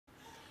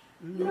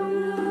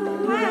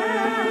Louez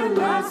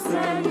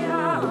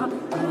Seigneur,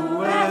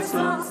 louez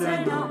son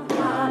Seigneur,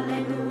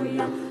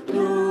 Alléluia.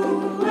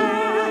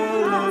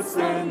 Louez le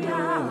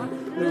Seigneur,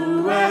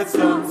 louez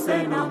son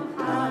Seigneur,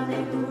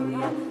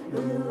 Alléluia.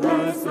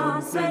 Louez son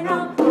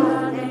Seigneur,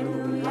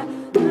 Alléluia.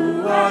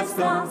 Louez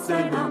son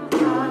Seigneur,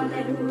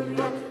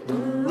 Alléluia.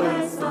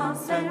 Louez son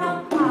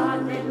Seigneur,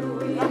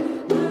 Alléluia.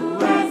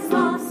 Louez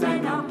son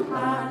Seigneur,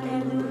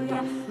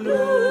 Alléluia.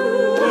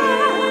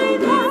 Louez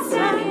le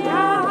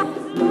Seigneur,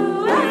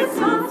 louez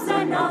son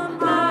Seigneur,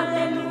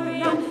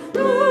 Alléluia.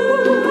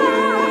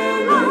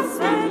 Louez le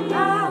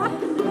Seigneur,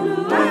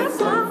 louez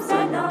son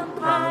Seigneur,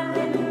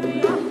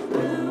 Alléluia.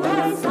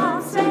 Louez son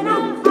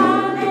Seigneur,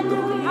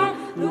 Alléluia.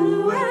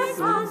 Louez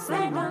son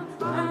Seigneur,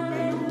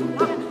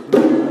 Alléluia.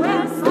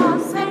 Louez son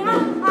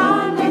Seigneur,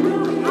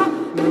 Alléluia.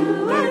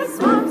 Louez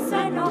son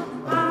Seigneur,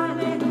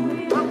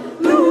 Alléluia.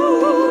 Louez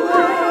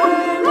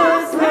le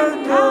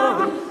Seigneur,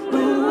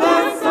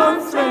 louez son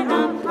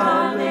Seigneur,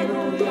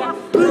 Alléluia.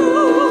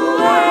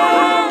 Louez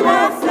le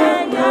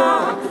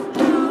Seigneur,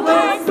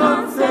 louez son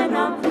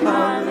Seigneur,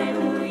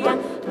 Alléluia.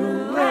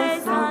 Louez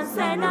son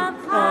Seigneur,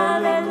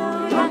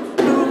 Alléluia.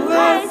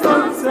 Louez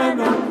son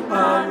Seigneur,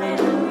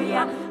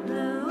 Alléluia.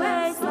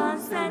 Louez son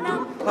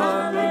Seigneur,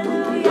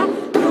 Alléluia.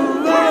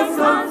 Louez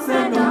son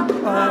Seigneur,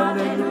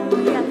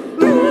 Alléluia.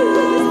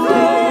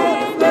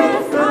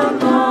 Praise the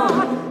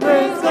Lord,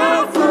 praise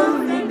God's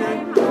holy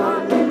name,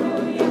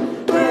 Hallelujah.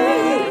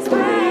 Praise,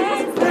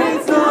 praise,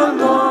 praise the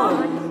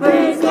Lord,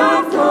 praise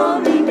God's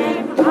holy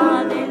name,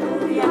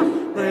 Hallelujah.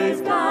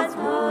 Praise God's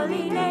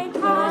holy name,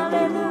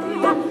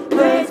 Hallelujah.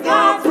 Praise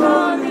God's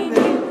holy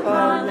name,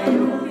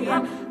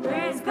 Hallelujah.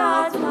 Praise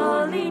God's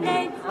holy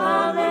name,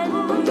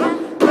 Hallelujah.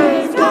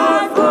 Praise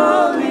God's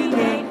holy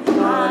name,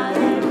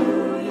 Hallelujah.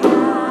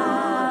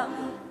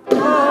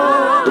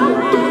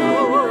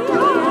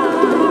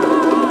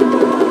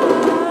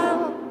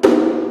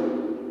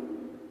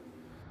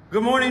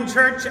 Good morning,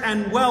 church,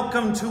 and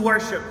welcome to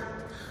worship.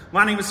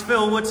 My name is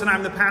Phil Woods, and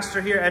I'm the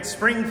pastor here at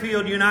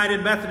Springfield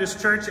United Methodist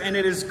Church, and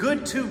it is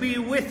good to be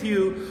with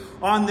you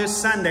on this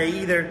Sunday,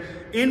 either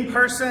in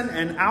person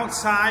and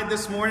outside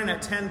this morning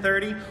at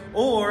 10:30,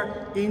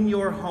 or in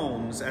your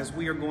homes as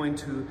we are going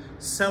to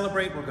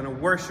celebrate, we're going to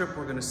worship,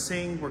 we're going to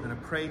sing, we're going to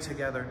pray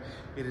together.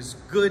 It is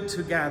good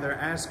to gather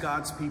as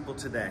God's people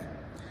today.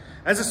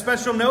 As a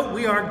special note,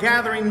 we are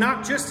gathering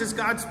not just as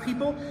God's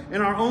people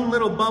in our own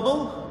little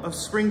bubble of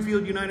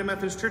Springfield United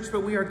Methodist Church,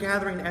 but we are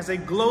gathering as a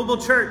global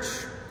church,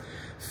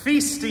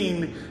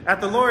 feasting at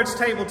the Lord's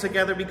table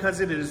together because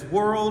it is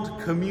World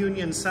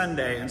Communion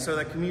Sunday. And so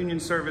that communion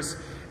service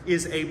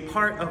is a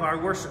part of our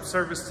worship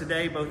service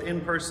today, both in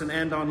person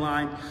and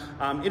online.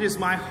 It is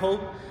my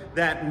hope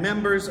that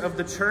members of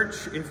the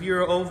church, if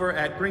you're over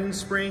at Green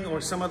Spring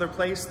or some other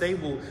place, they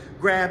will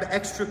grab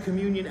extra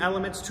communion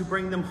elements to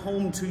bring them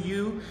home to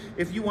you.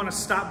 If you want to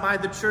stop by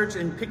the church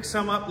and pick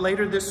some up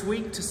later this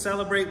week to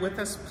celebrate with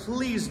us,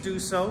 please do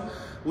so.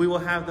 We will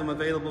have them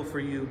available for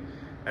you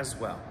as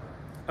well.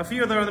 A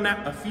few other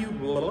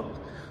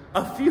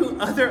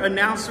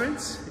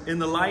announcements in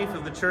the life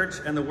of the church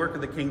and the work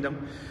of the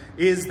kingdom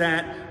is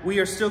that we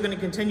are still going to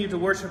continue to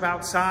worship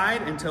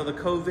outside until the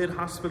COVID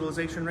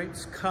hospitalization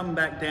rates come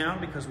back down,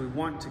 because we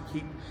want to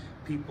keep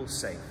people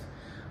safe.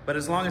 But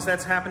as long as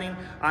that's happening,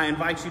 I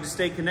invite you to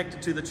stay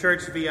connected to the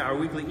church via our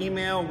weekly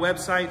email,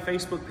 website,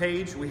 Facebook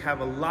page. We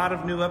have a lot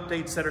of new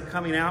updates that are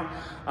coming out.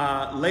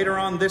 Later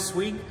on this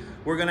week,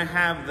 we're going to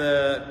have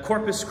the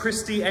Corpus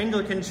Christi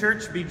Anglican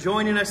Church be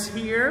joining us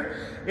here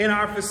in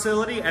our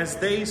facility as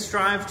they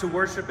strive to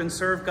worship and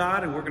serve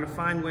God, and we're going to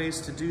find ways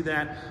to do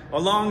that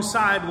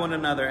alongside one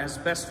another as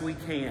best we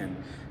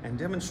can and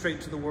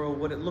demonstrate to the world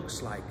what it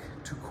looks like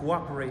to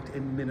cooperate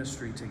in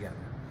ministry together.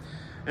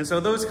 And so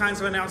those kinds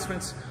of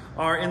announcements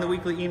are in the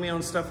weekly email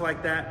and stuff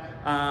like that.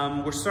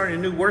 We're starting a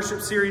new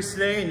worship series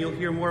today, and you'll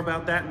hear more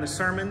about that in the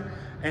sermon.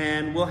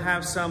 And we'll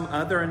have some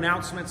other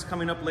announcements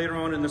coming up later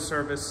on in the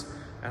service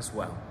as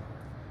well.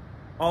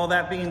 All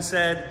that being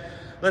said,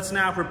 let's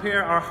now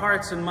prepare our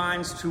hearts and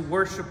minds to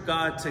worship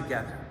God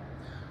together.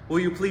 Will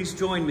you please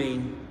join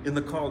me in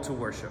the call to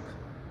worship?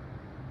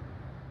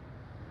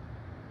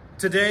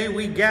 Today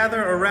we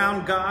gather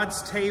around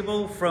God's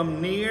table from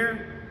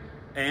near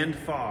and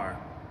far.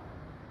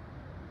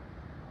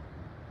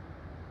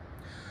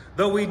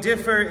 Though we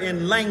differ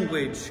in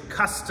language,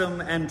 custom,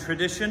 and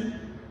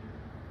tradition,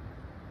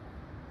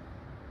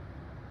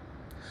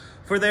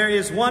 for there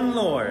is one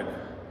Lord,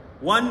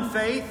 one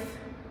faith,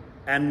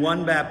 and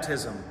one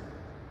baptism.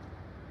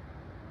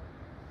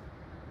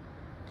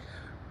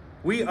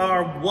 We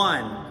are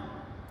one,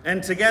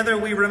 and together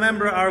we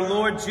remember our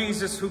Lord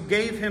Jesus, who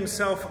gave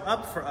himself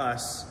up for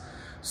us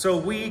so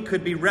we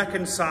could be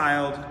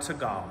reconciled to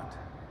God.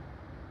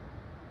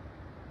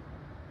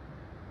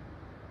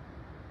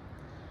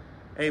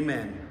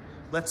 Amen.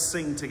 Let's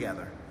sing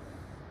together.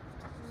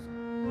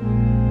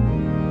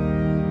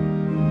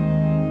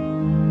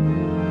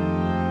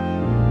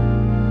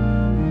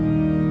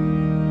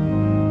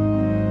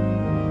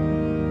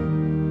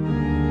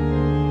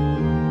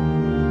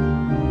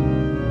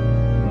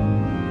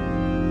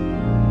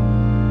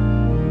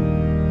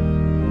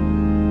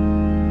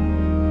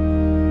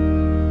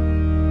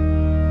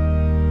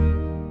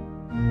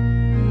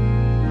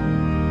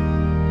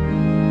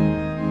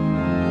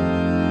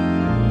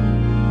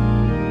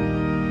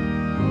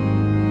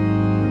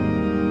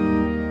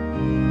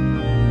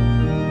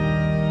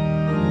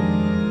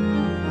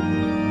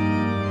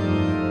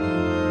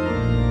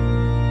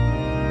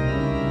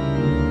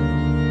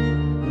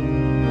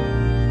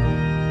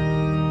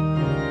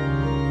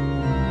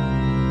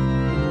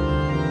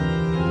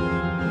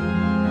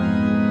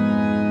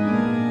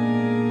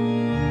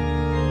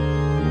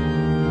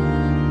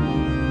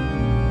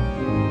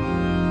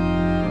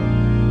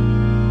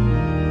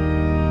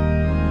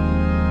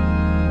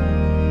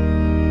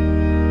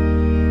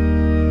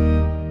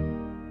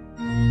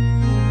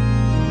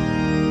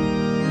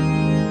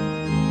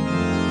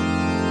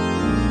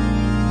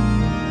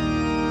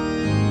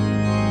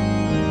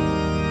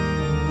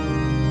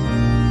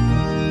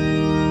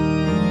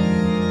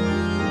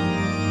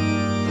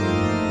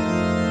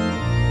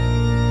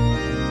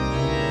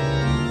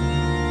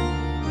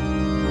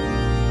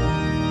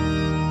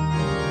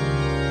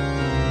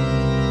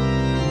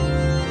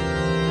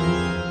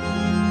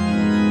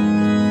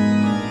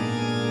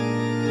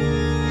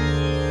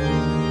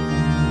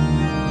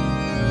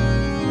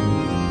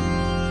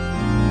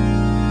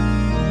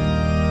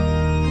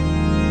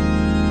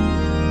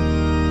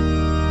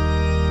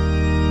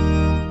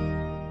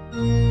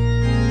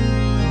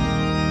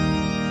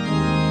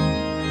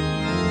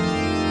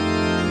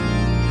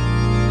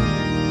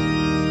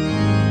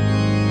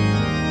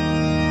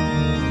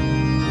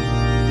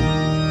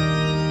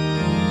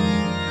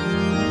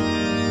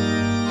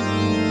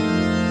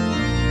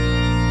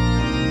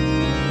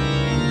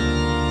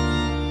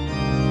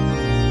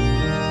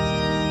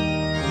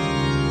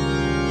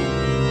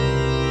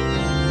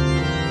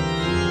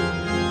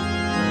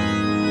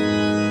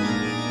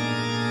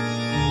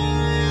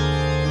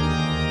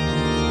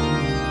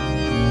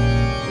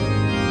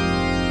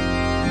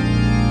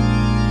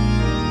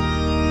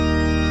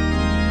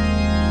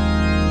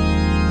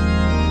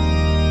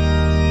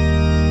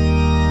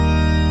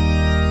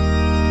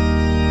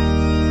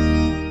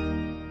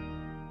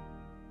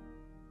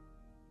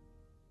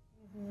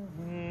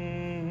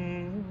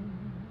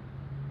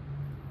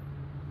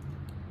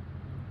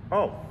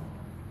 Oh.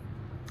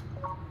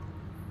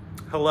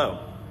 Hello.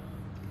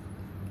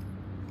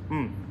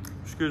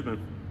 Excuse me.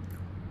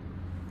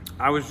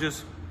 I was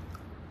just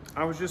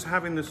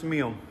having this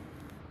meal.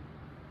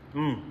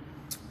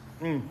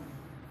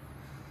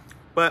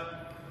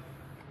 But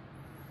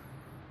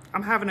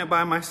I'm having it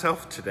by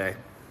myself today.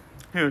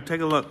 Here,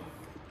 take a look.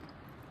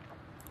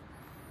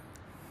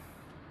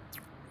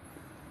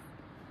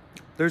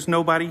 There's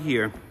nobody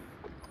here.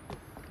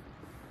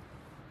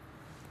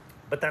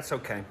 But that's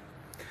okay.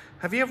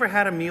 Have you ever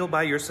had a meal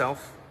by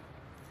yourself?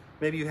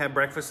 Maybe you had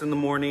breakfast in the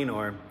morning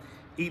or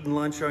eaten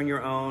lunch on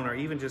your own or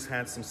even just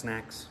had some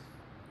snacks.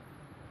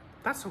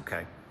 That's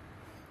okay.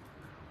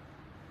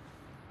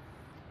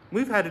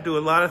 We've had to do a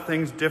lot of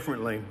things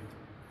differently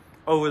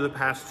over the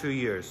past 2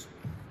 years.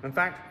 In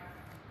fact,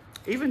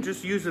 even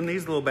just using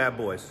these little bad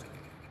boys.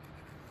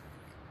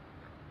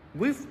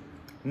 We've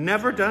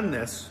never done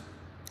this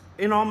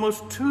in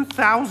almost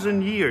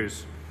 2,000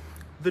 years.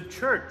 The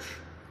church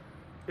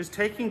is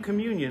taking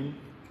communion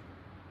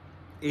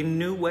in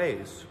new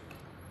ways.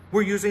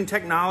 We're using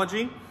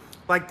technology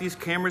like these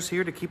cameras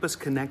here to keep us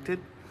connected.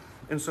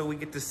 And so we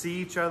get to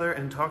see each other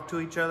and talk to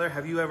each other.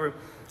 Have you ever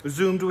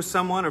Zoomed with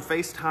someone or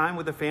FaceTime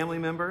with a family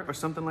member or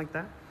something like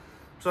that?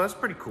 So that's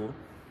pretty cool.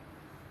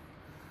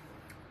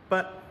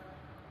 But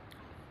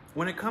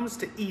when it comes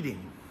to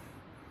eating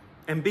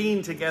and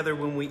being together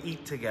when we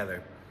eat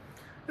together,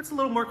 it's a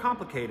little more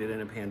complicated in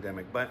a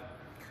pandemic. But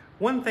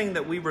one thing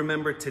that we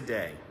remember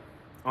today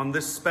on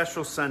this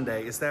special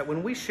Sunday is that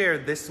when we share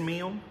this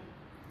meal,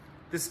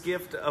 this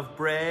gift of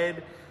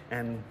bread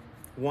and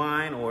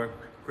wine, or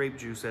grape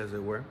juice as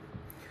it were,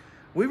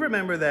 we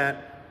remember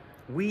that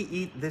we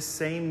eat this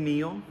same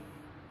meal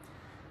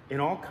in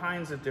all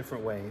kinds of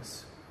different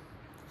ways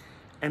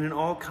and in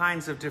all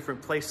kinds of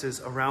different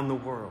places around the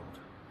world.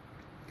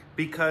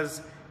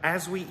 Because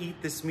as we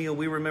eat this meal,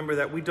 we remember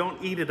that we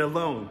don't eat it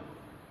alone.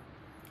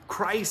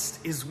 Christ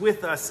is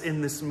with us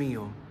in this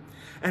meal.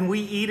 And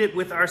we eat it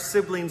with our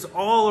siblings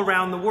all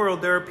around the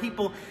world. There are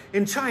people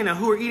in China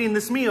who are eating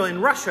this meal, in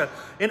Russia,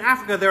 in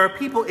Africa. There are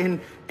people in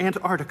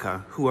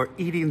Antarctica who are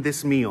eating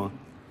this meal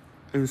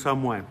in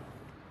some way.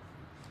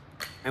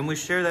 And we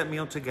share that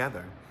meal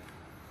together.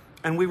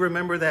 And we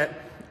remember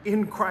that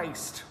in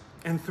Christ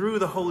and through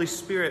the Holy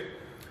Spirit,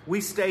 we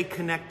stay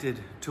connected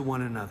to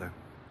one another.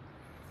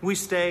 We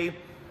stay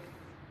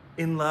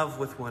in love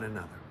with one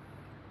another.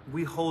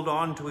 We hold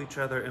on to each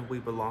other and we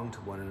belong to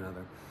one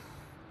another.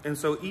 And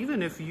so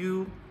even if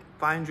you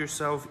find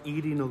yourself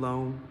eating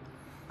alone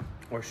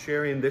or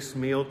sharing this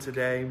meal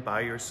today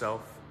by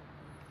yourself,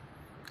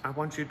 I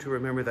want you to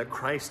remember that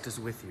Christ is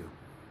with you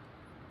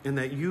and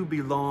that you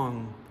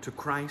belong to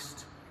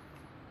Christ.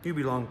 You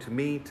belong to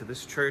me, to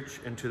this church,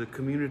 and to the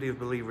community of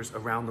believers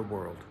around the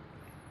world.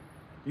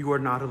 You are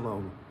not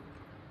alone.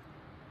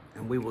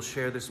 And we will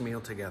share this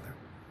meal together.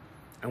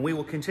 And we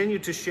will continue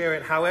to share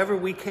it however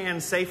we can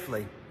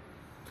safely,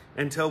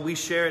 until we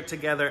share it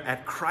together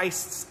at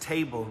Christ's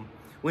table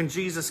when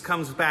Jesus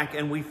comes back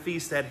and we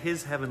feast at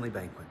his heavenly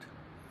banquet.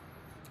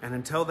 And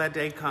until that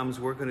day comes,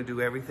 we're going to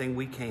do everything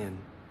we can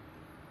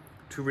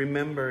to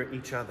remember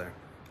each other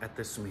at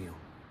this meal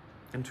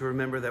and to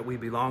remember that we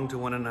belong to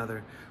one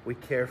another, we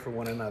care for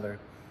one another,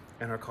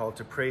 and are called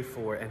to pray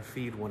for and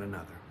feed one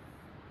another.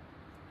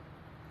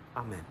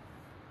 Amen.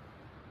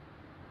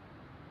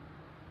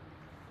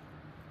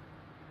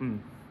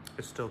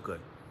 It's still good.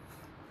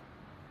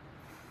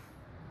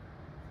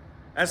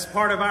 As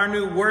part of our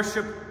new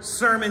worship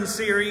sermon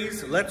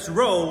series, Let's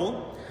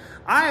Roll,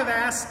 I have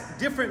asked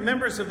different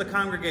members of the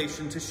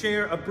congregation to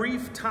share a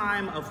brief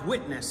time of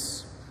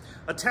witness,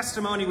 a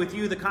testimony with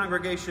you, the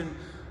congregation,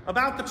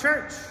 about the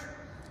church,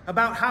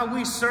 about how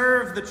we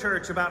serve the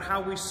church, about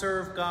how we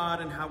serve God,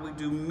 and how we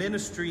do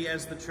ministry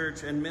as the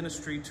church and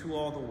ministry to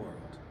all the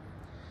world.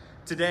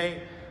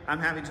 Today, I'm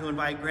happy to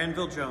invite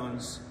Granville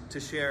Jones to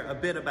share a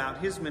bit about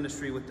his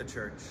ministry with the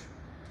church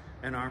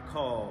and our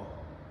call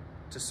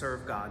to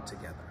serve God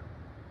together.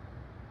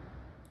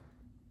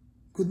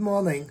 Good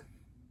morning.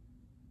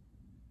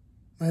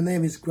 My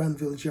name is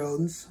Granville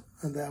Jones,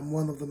 and I am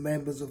one of the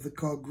members of the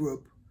core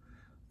group,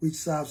 which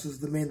serves as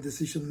the main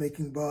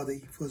decision-making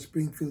body for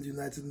Springfield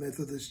United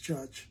Methodist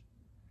Church.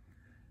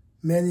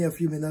 Many of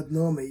you may not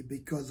know me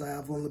because I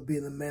have only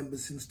been a member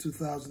since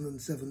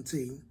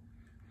 2017.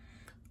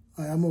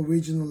 I am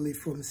originally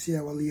from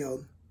Sierra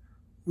Leone,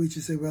 which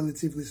is a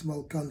relatively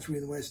small country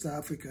in West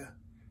Africa.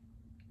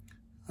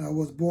 I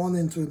was born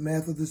into a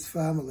Methodist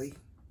family,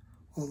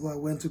 although I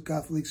went to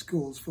Catholic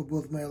schools for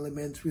both my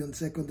elementary and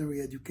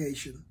secondary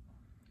education.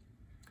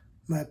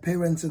 My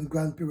parents and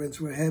grandparents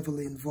were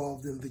heavily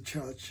involved in the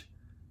church,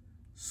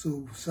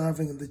 so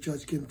serving in the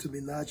church came to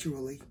me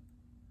naturally.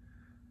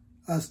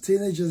 As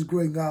teenagers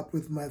growing up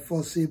with my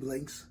 4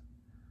 siblings,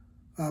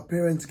 our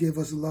parents gave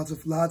us a lot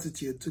of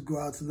latitude to go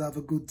out and have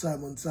a good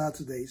time on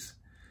Saturdays,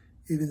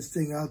 even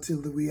staying out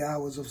till the wee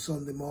hours of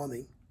Sunday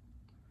morning.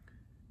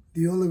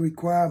 The only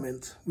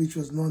requirement, which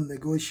was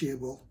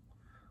non-negotiable,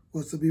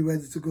 was to be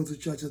ready to go to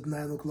church at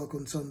 9 o'clock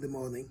on Sunday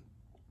morning.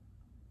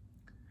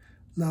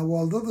 Now,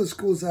 although the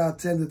schools I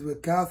attended were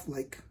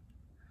Catholic,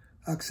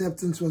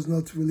 Acceptance was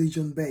not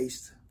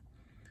religion-based.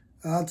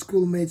 I had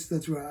schoolmates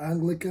that were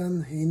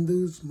Anglican,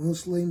 Hindus,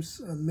 Muslims,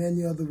 and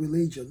many other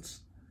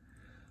religions.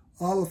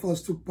 All of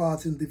us took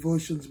part in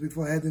devotions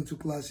before heading to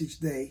class each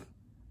day.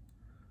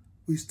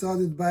 We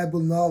studied Bible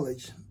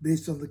knowledge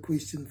based on the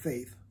Christian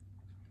faith.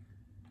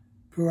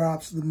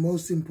 Perhaps the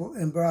most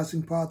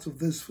embarrassing part of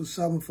this for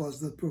some of us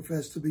that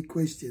profess to be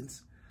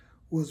Christians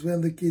was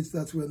when the kids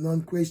that were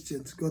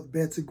non-Christians got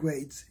better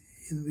grades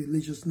in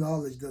religious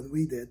knowledge than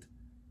we did.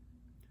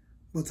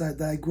 But I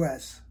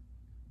digress.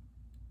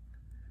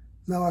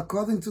 Now,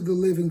 according to the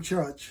Living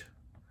Church,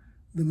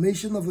 the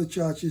mission of the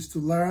church is to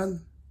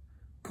learn,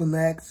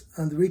 connect,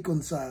 and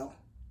reconcile.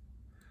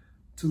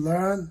 To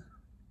learn,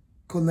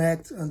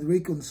 connect, and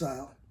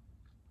reconcile.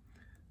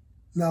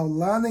 Now,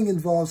 learning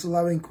involves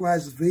allowing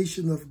Christ's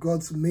vision of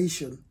God's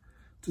mission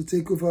to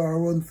take over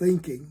our own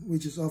thinking,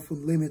 which is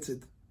often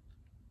limited.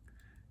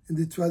 In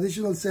the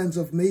traditional sense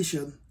of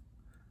mission,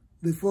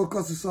 the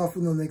focus is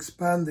often on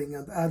expanding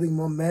and adding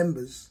more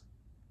members.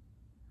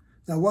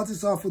 Now, what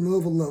is often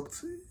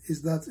overlooked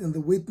is that in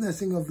the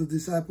witnessing of the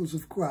disciples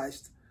of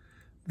Christ,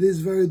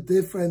 these very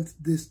different,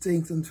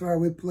 distinct, and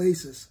faraway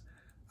places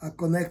are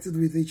connected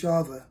with each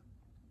other.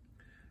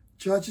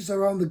 Churches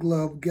around the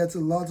globe get a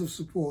lot of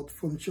support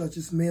from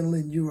churches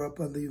mainly in Europe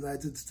and the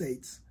United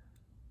States.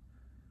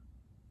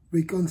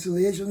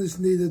 Reconciliation is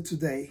needed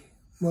today,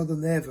 more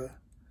than ever,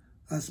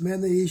 as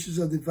many issues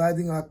are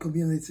dividing our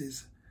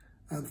communities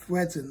and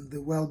threaten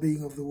the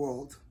well-being of the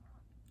world.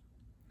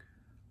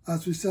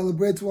 As we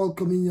celebrate World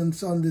Communion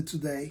Sunday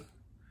today,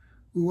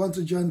 we want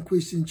to join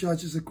Christian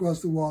churches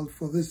across the world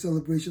for this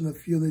celebration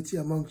of unity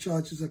among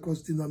churches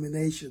across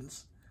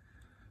denominations.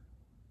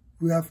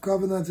 We have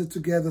covenanted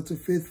together to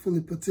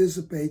faithfully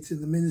participate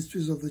in the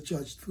ministries of the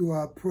church through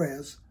our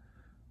prayers,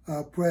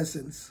 our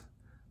presence,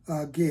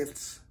 our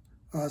gifts,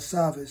 our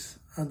service,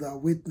 and our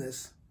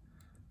witness,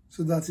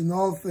 so that in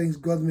all things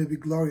God may be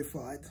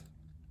glorified.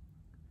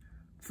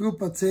 Through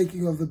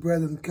partaking of the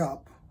bread and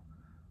cup,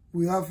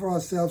 we offer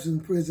ourselves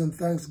in praise and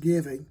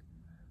thanksgiving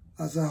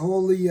as a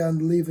holy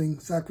and living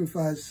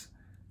sacrifice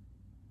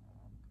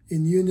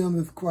in union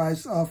with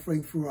Christ's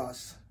offering for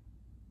us.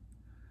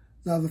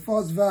 Now, the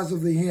first verse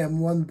of the hymn,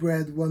 One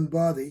Bread, One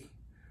Body,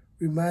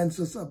 reminds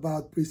us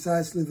about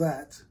precisely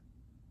that.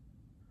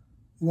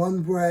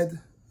 One bread,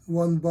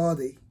 one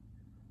body,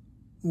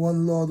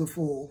 one Lord of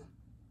all.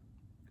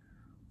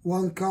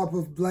 One cup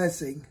of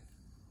blessing,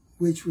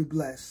 which we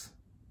bless.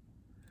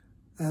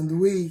 And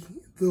we,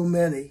 though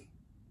many,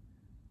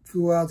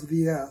 throughout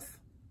the earth,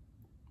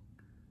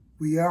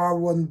 we are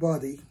one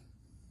body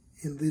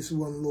in this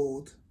one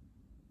Lord.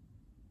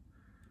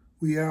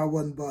 We are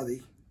one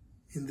body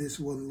in this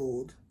one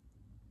Lord.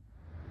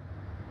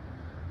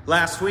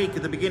 Last week,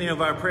 at the beginning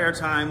of our prayer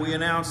time, we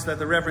announced that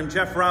the Reverend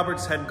Jeff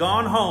Roberts had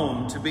gone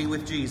home to be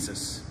with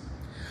Jesus.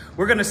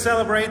 We're going to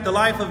celebrate the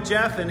life of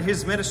Jeff and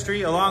his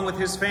ministry along with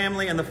his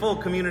family and the full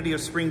community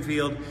of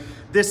Springfield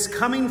this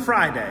coming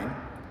Friday,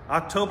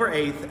 October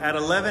 8th at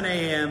 11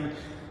 a.m.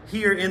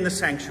 here in the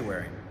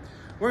sanctuary.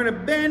 We're going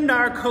to bend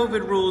our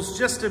COVID rules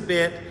just a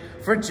bit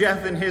for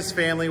Jeff and his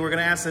family. We're going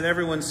to ask that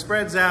everyone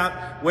spreads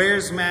out,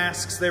 wears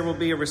masks. There will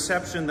be a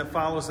reception that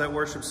follows that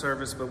worship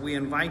service, but we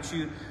invite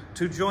you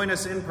to join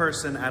us in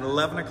person at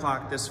 11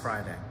 o'clock this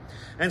Friday.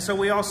 And so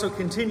we also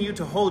continue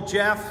to hold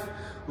Jeff,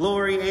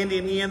 Lori, Andy,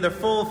 and Ian, their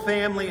full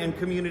family and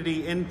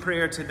community in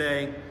prayer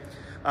today,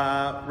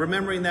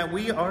 remembering that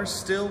we are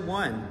still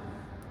one,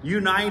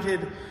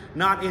 united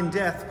not in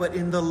death, but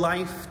in the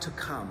life to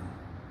come,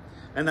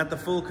 and that the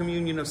full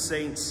communion of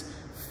saints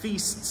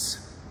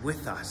feasts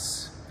with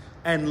us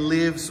and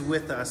lives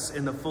with us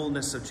in the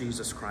fullness of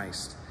Jesus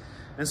Christ.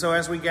 And so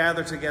as we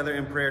gather together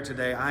in prayer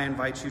today, I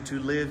invite you to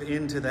live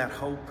into that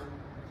hope,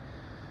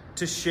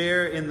 to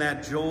share in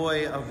that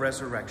joy of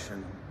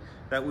resurrection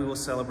that we will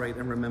celebrate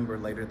and remember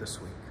later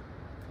this week.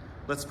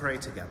 Let's pray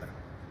together.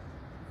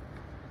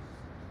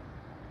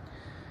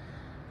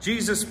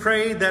 Jesus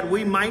prayed that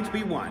we might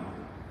be one,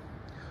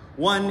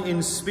 one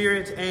in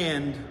spirit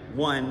and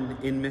one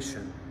in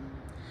mission,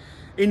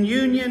 in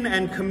union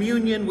and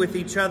communion with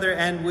each other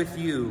and with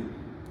you.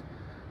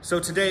 So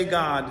today,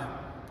 God,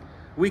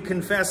 we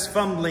confess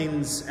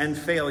fumblings and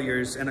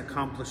failures in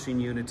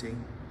accomplishing unity.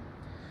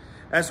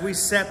 As we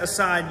set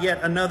aside yet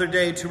another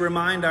day to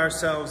remind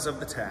ourselves of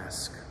the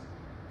task.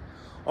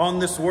 On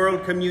this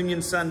World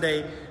Communion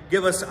Sunday,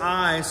 give us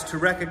eyes to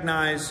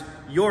recognize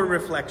your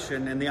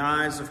reflection in the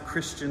eyes of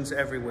Christians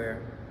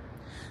everywhere.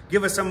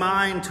 Give us a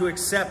mind to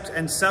accept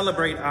and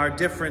celebrate our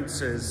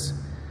differences.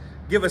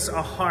 Give us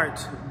a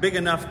heart big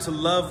enough to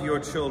love your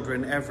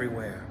children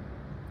everywhere.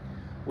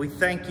 We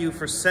thank you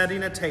for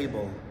setting a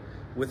table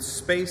with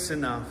space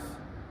enough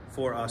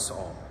for us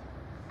all.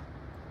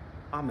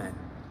 Amen.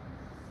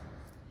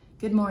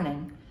 Good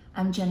morning.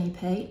 I'm Jenny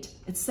Pate.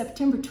 It's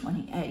September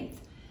 28th,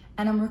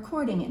 and I'm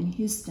recording in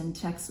Houston,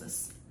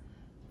 Texas.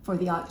 For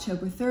the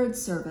October 3rd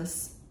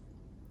service,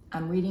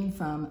 I'm reading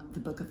from the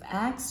book of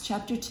Acts,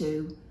 chapter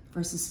 2,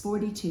 verses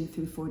 42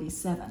 through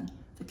 47,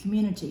 the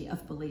community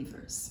of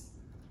believers.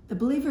 The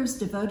believers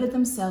devoted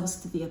themselves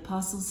to the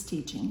apostles'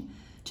 teaching,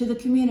 to the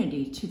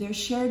community, to their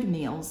shared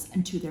meals,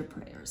 and to their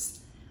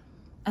prayers.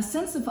 A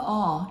sense of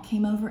awe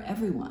came over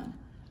everyone.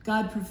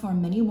 God performed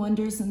many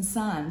wonders and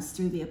signs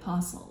through the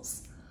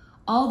apostles.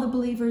 All the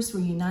believers were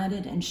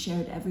united and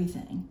shared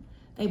everything.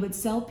 They would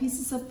sell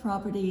pieces of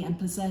property and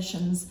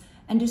possessions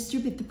and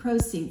distribute the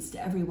proceeds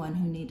to everyone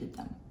who needed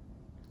them.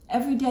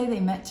 Every day they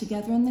met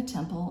together in the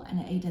temple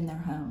and ate in their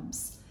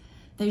homes.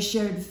 They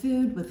shared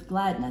food with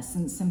gladness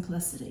and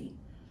simplicity.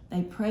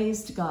 They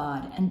praised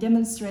God and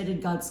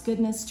demonstrated God's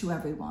goodness to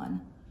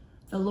everyone.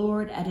 The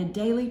Lord added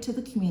daily to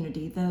the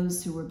community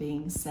those who were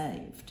being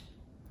saved.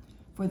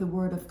 For the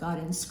word of God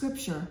in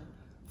Scripture,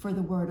 for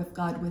the word of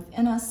God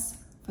within us,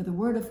 for the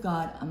word of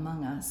God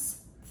among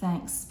us,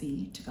 thanks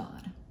be to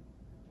God.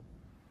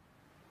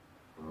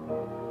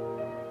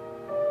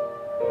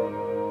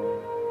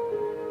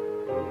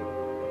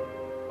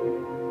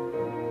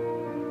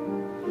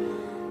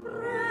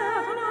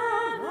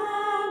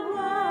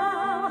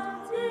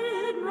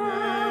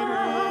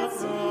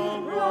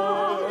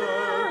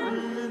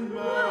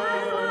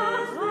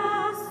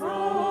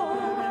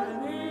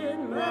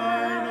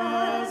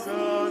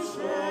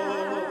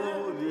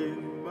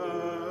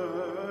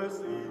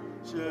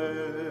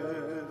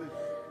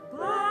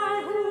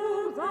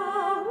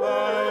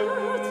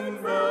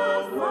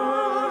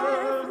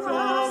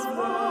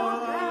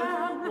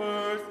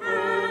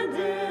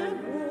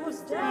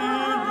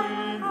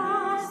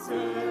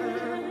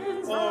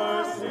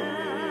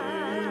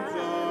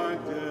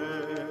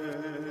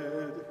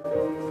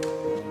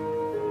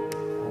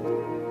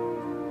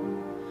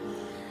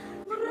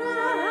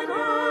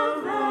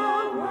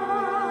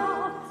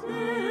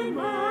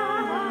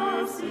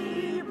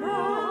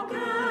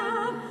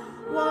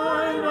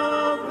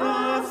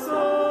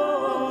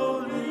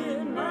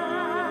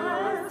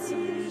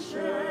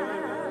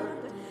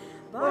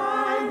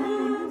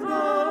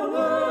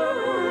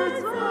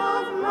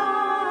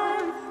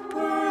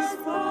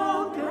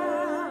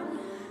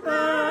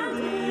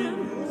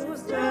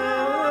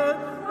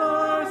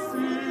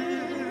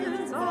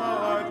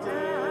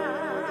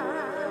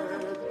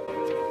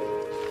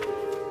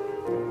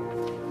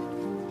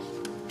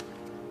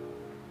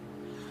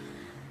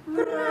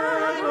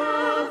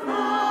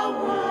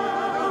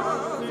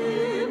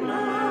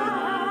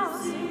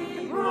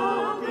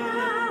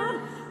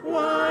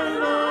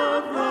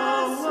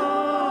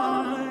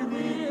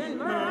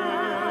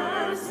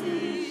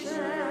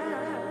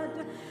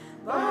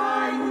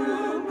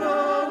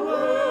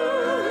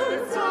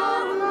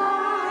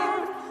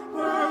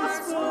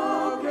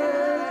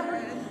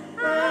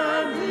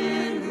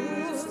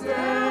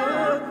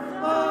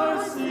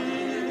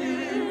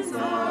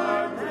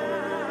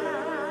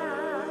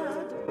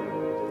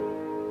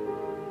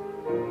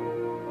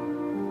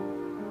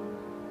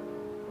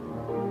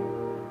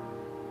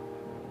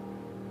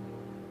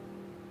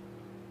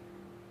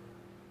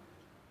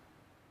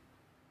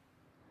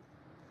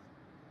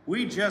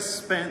 We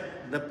just spent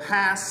the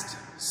past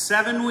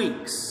 7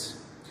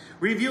 weeks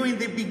reviewing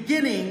the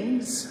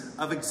beginnings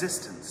of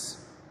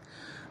existence.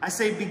 I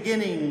say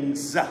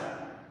beginnings,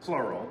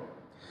 plural,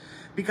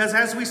 because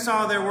as we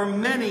saw, there were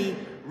many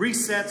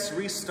resets,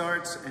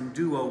 restarts, and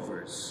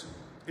do-overs.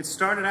 It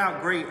started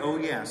out great, oh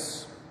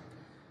yes.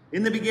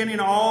 In the beginning,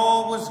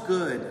 all was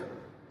good,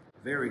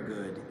 very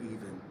good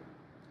even.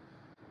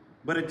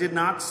 But it did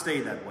not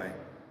stay that way.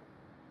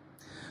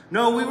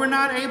 No, we were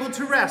not able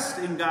to rest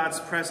in God's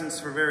presence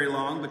for very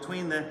long.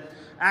 Between the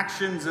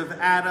actions of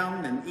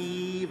Adam and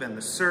Eve and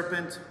the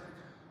serpent,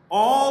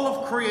 all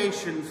of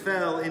creation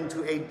fell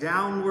into a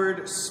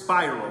downward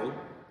spiral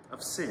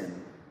of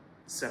sin,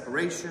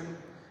 separation,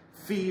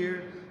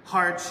 fear,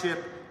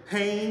 hardship,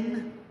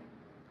 pain,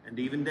 and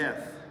even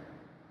death.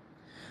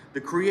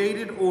 The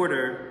created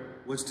order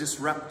was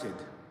disrupted.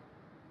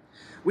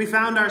 We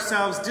found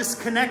ourselves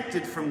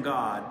disconnected from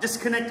God,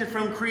 disconnected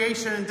from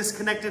creation, and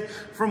disconnected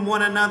from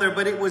one another.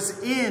 But it was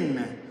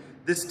in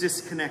this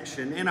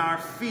disconnection, in our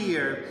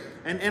fear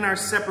and in our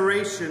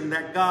separation,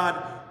 that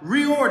God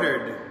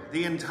reordered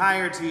the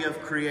entirety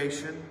of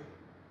creation.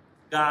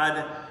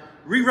 God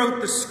rewrote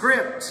the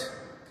script.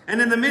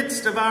 And in the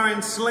midst of our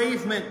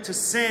enslavement to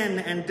sin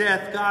and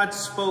death, God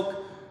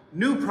spoke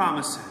new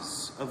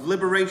promises of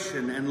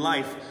liberation and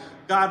life.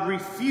 God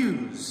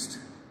refused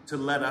to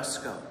let us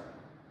go.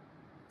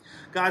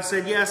 God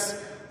said,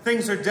 yes,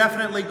 things are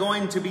definitely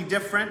going to be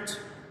different.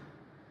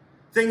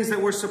 Things that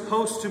were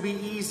supposed to be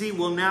easy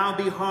will now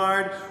be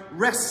hard.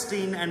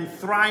 Resting and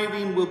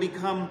thriving will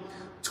become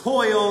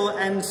toil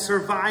and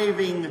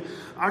surviving.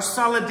 Our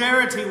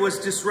solidarity was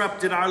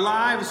disrupted. Our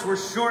lives were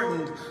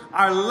shortened.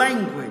 Our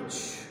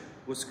language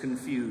was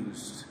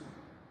confused.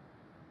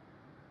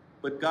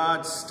 But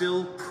God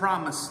still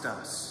promised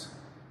us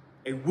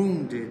a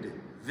wounded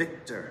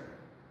victor.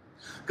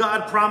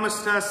 God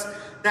promised us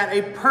that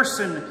a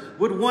person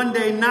would one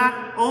day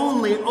not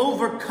only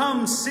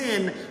overcome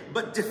sin,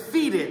 but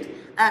defeat it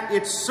at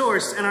its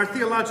source. And our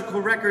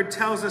theological record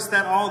tells us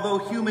that although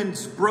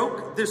humans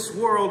broke this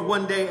world,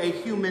 one day a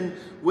human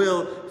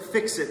will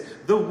fix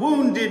it. The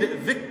wounded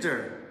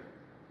victor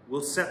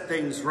will set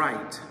things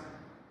right.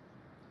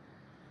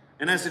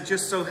 And as it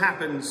just so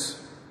happens,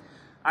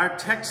 our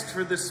text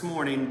for this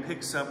morning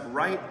picks up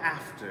right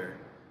after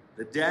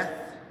the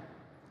death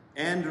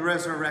and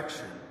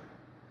resurrection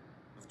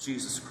of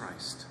Jesus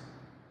Christ.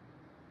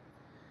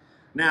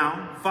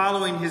 Now,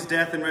 following his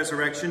death and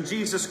resurrection,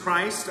 Jesus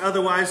Christ,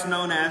 otherwise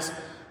known as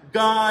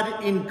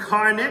God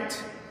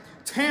incarnate,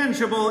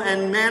 tangible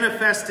and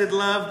manifested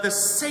love, the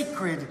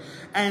sacred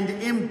and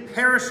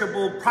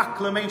imperishable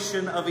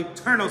proclamation of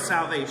eternal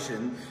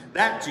salvation,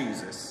 that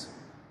Jesus,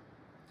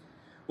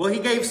 well, he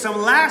gave some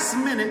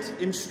last-minute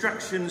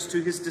instructions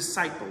to his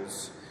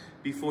disciples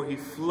before he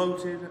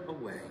floated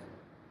away.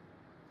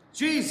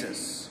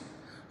 Jesus,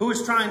 who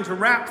was trying to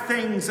wrap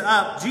things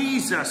up,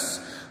 Jesus,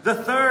 the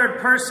third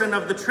person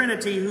of the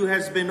Trinity who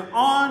has been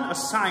on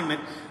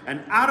assignment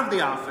and out of the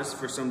office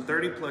for some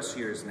 30-plus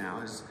years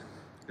now.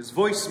 His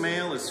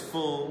voicemail is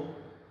full.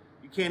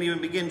 You can't even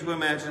begin to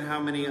imagine how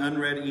many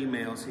unread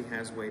emails he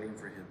has waiting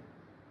for him.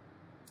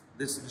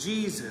 This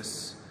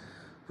Jesus,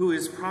 who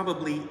is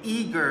probably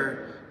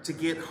eager to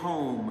get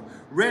home,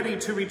 ready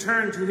to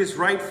return to his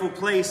rightful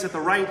place at the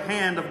right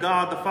hand of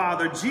God the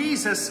Father.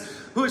 Jesus,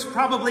 who is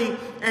probably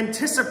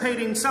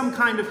anticipating some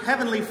kind of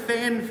heavenly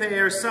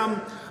fanfare,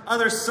 some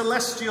other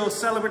celestial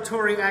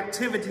celebratory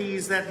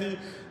activities that he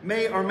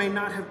may or may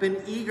not have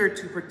been eager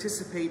to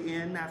participate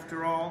in.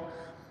 After all,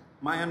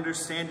 my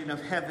understanding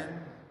of heaven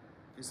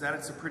is that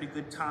it's a pretty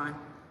good time.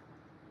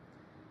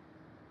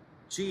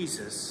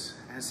 Jesus,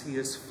 as he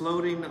is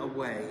floating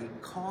away, he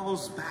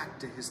calls back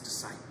to his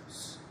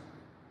disciples.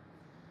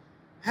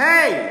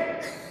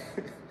 Hey,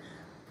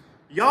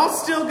 y'all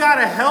still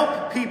gotta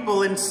help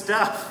people and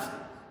stuff.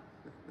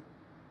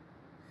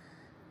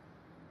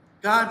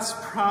 God's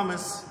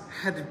promise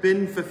had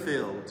been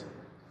fulfilled.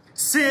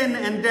 Sin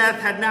and death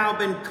had now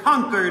been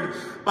conquered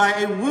by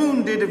a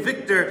wounded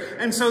victor.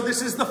 And so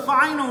this is the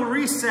final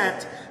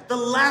reset, the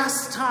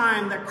last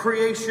time that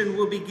creation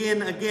will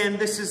begin again.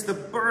 This is the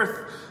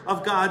birth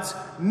of God's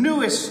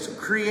newest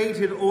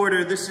created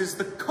order. This is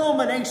the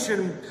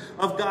culmination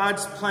of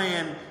God's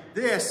plan.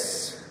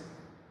 This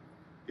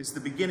is the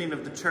beginning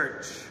of the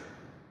church.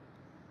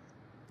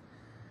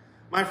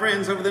 My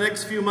friends, over the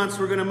next few months,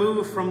 we're going to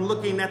move from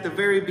looking at the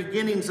very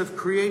beginnings of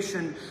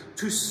creation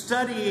to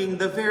studying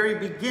the very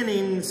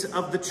beginnings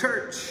of the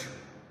church.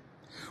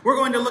 We're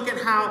going to look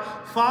at how,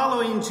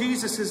 following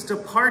Jesus'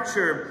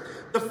 departure,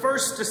 the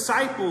first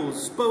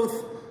disciples,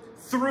 both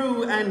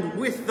through and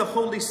with the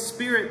Holy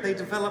Spirit, they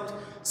developed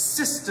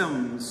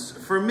systems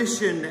for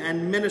mission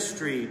and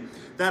ministry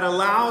that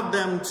allowed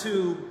them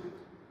to,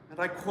 and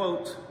I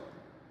quote,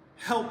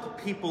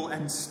 help people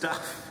and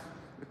stuff.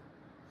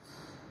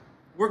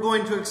 We're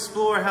going to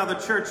explore how the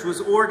church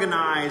was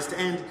organized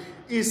and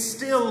is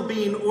still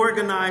being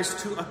organized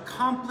to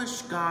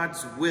accomplish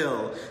God's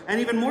will. And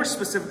even more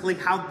specifically,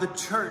 how the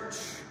church,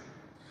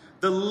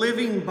 the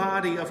living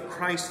body of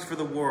Christ for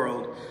the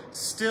world,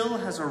 still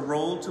has a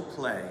role to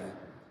play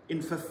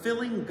in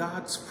fulfilling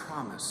God's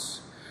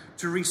promise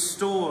to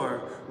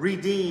restore,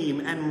 redeem,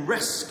 and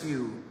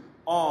rescue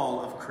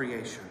all of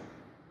creation.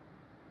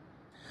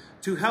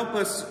 To help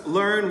us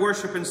learn,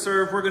 worship, and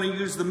serve, we're going to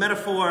use the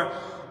metaphor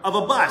of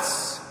a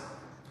bus.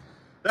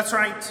 That's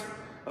right,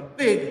 a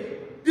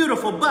big,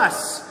 beautiful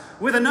bus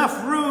with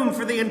enough room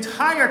for the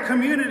entire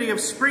community of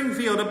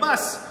Springfield, a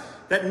bus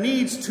that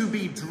needs to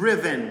be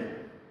driven,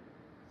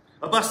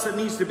 a bus that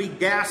needs to be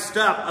gassed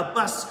up, a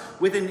bus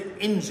with an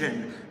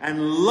engine and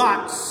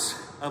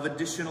lots of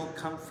additional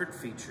comfort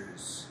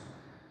features,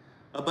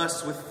 a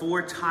bus with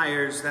 4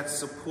 tires that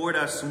support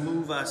us,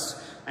 move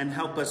us, and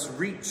help us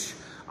reach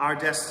our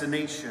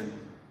destination.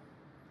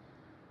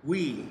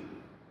 We,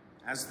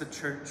 as the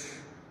church,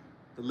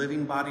 the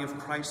living body of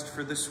Christ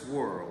for this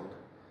world,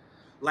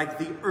 like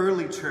the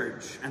early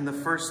church and the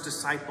first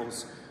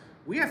disciples,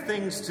 we have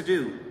things to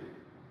do,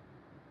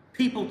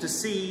 people to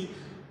see,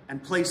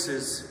 and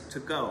places to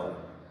go.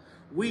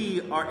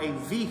 We are a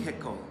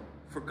vehicle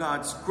for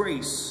God's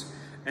grace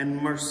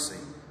and mercy.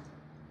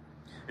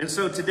 And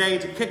so today,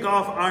 to kick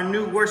off our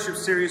new worship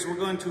series, we're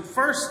going to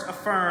first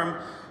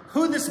affirm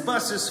who this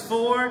bus is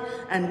for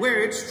and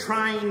where it's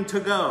trying to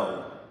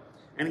go.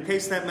 And in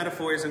case that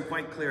metaphor isn't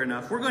quite clear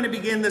enough, we're going to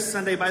begin this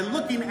Sunday by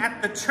looking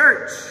at the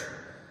church,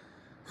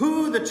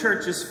 who the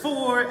church is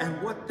for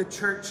and what the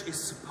church is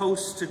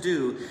supposed to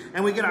do.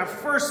 And we get our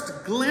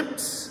first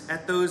glimpse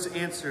at those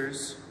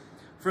answers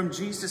from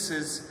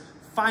Jesus'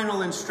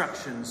 final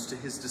instructions to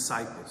his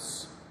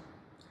disciples.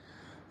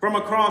 From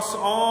across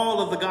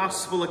all of the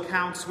gospel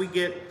accounts, we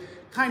get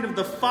kind of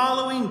the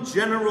following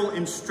general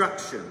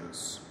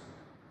instructions.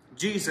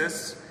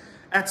 Jesus,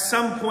 at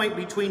some point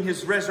between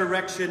his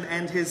resurrection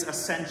and his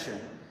ascension,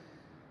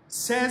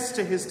 says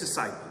to his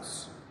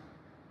disciples,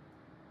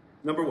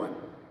 number 1,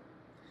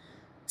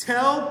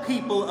 tell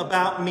people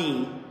about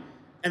me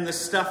and the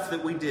stuff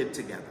that we did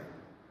together.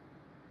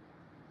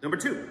 Number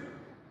 2,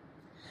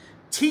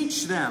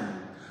 teach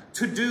them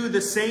to do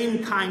the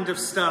same kind of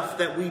stuff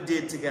that we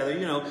did together.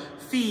 You know,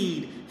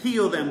 feed,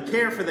 heal them,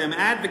 care for them,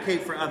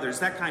 advocate for others,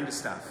 that kind of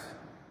stuff.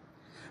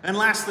 And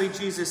lastly,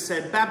 Jesus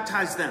said,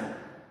 baptize them.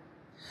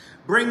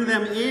 Bring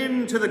them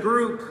into the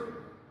group.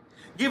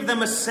 Give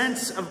them a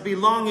sense of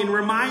belonging.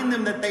 Remind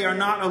them that they are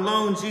not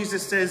alone.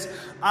 Jesus says,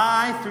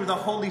 I, through the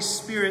Holy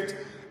Spirit,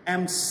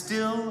 am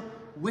still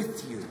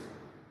with you.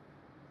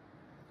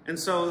 And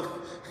so,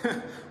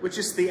 with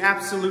just the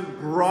absolute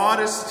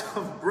broadest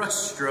of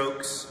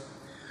brushstrokes,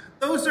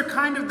 those are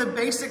kind of the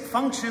basic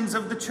functions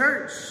of the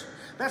church.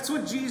 That's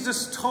what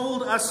Jesus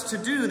told us to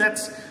do.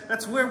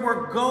 That's where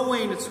we're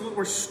going. It's what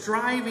we're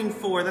striving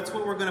for. That's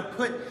what we're going to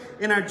put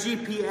in our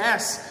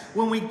GPS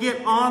when we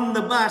get on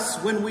the bus,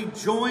 when we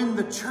join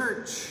the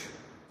church.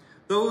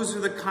 Those are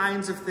the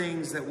kinds of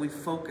things that we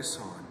focus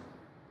on.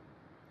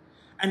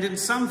 And in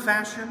some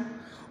fashion,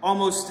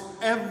 almost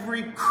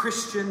every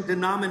Christian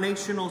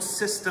denominational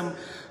system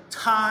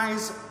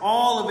ties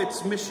all of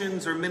its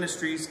missions or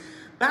ministries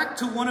back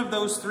to one of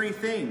those three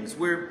things.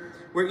 We're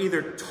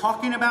either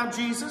talking about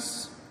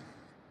Jesus,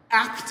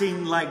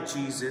 acting like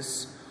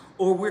Jesus,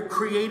 or we're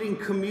creating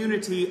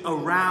community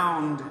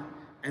around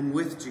and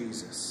with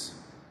Jesus.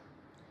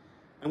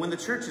 And when the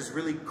church is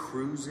really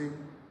cruising,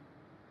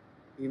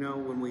 you know,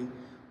 when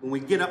we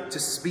get up to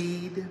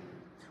speed,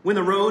 when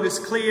the road is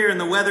clear and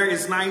the weather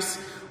is nice,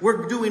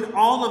 we're doing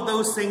all of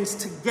those things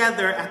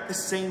together at the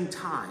same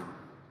time.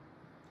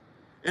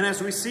 And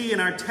as we see in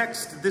our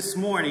text this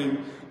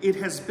morning, it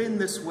has been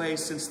this way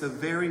since the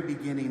very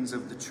beginnings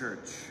of the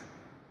church.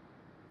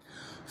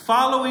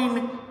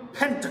 Following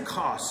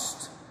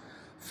Pentecost,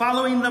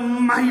 following the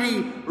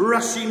mighty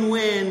rushing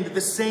wind,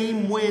 the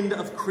same wind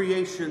of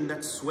creation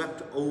that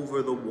swept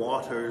over the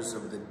waters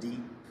of the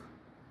deep,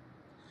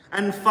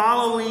 and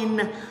following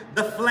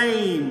the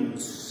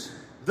flames,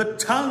 the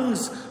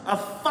tongues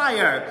of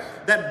fire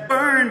that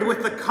burned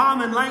with the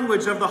common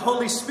language of the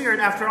Holy Spirit.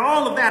 After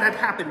all of that had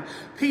happened,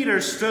 Peter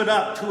stood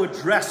up to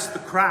address the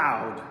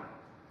crowd.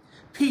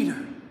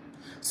 Peter,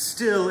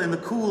 still in the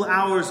cool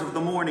hours of the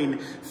morning,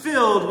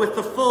 filled with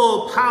the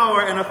full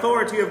power and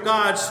authority of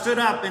God, stood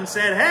up and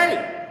said,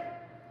 hey,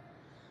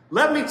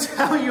 let me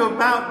tell you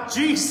about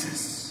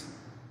Jesus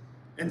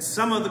and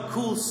some of the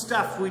cool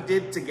stuff we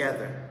did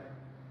together.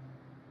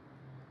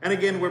 And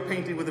again, we're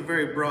painting with a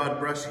very broad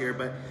brush here,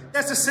 but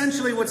that's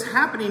essentially what's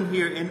happening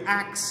here in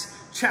Acts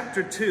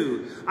chapter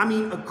 2. I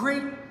mean, a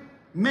great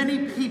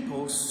many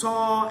people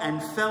saw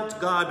and felt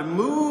God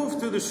move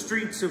through the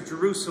streets of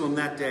Jerusalem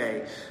that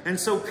day. And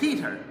so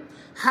Peter,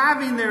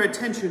 having their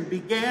attention,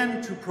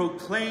 began to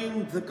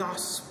proclaim the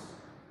gospel.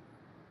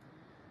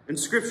 And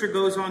Scripture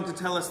goes on to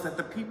tell us that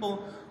the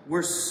people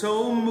were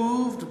so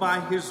moved by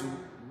his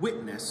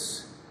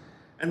witness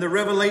and the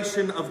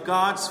revelation of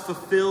God's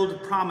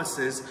fulfilled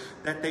promises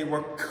that they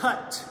were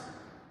cut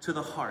to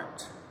the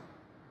heart.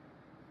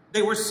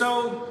 They were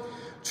so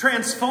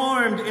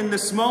transformed in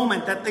this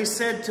moment that they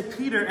said to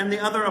Peter and the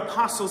other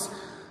apostles,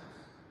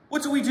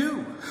 what do we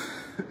do?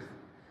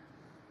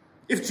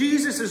 If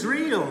Jesus is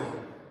real,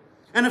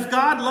 and if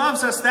God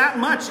loves us that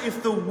much,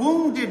 if the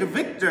wounded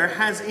victor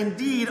has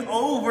indeed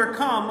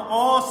overcome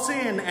all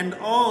sin and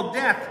all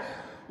death,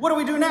 what do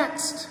we do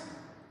next?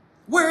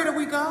 Where do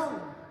we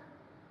go?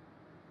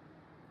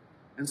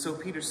 And so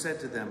Peter said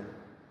to them,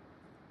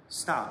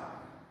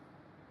 stop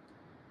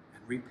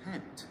and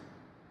repent.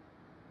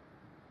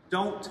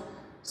 Don't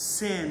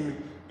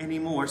sin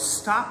anymore.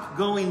 Stop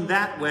going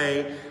that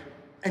way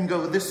and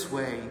go this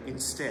way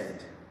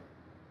instead.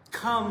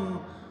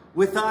 Come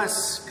with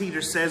us,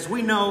 Peter says.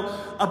 We know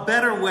a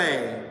better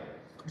way.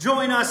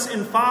 Join us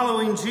in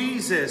following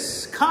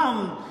Jesus.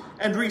 Come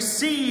and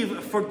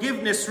receive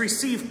forgiveness,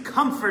 receive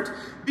comfort,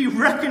 be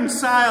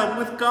reconciled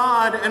with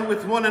God and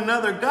with one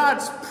another.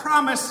 God's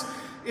promise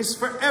is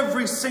for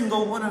every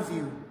single one of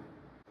you.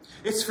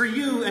 It's for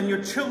you and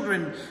your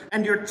children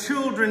and your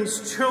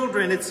children's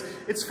children.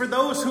 It's for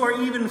those who are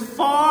even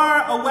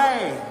far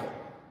away.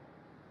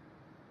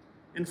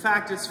 In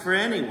fact, it's for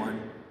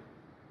anyone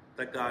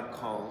that God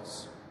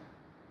calls.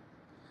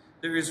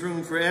 There is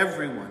room for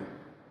everyone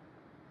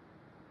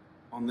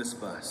on this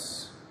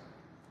bus.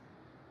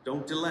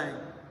 Don't delay.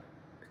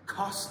 It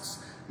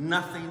costs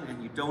nothing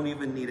and you don't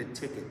even need a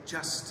ticket.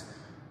 Just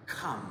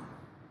come.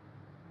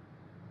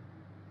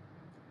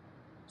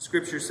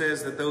 Scripture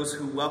says that those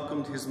who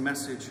welcomed his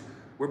message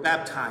were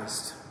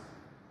baptized.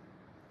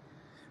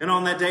 And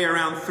on that day,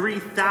 around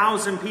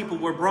 3,000 people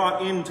were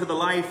brought into the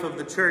life of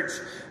the church,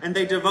 and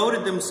they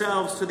devoted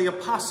themselves to the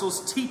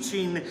apostles'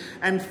 teaching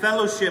and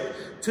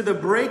fellowship, to the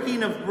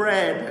breaking of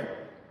bread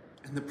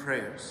and the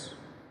prayers.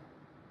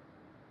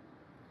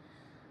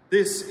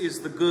 This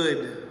is the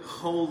good,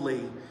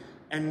 holy,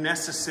 and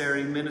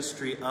necessary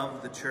ministry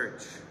of the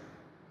church.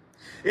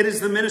 It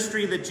is the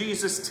ministry that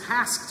Jesus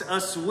tasked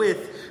us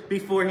with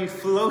before he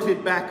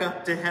floated back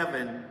up to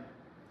heaven.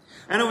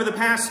 And over the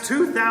past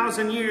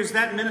 2,000 years,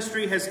 that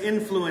ministry has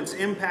influenced,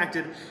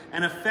 impacted,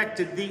 and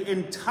affected the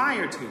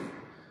entirety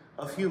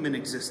of human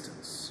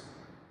existence.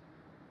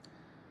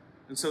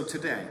 And so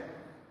today,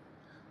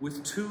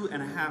 with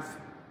 2.5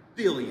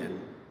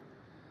 billion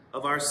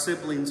of our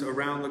siblings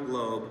around the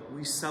globe,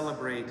 we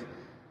celebrate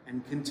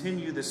and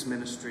continue this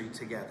ministry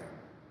together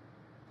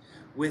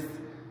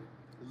with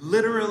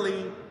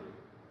literally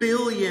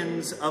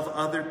billions of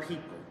other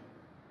people,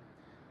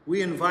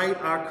 we invite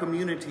our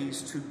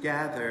communities to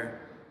gather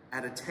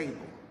at a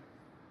table.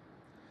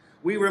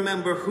 We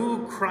remember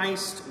who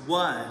Christ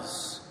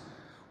was,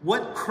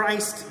 what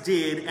Christ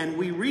did, and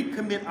we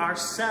recommit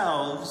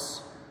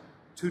ourselves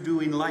to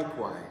doing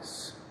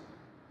likewise.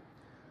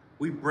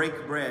 We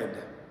break bread,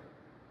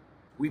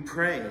 we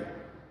pray,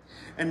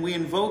 and we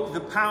invoke the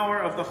power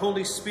of the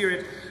Holy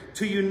Spirit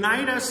to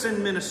unite us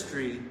in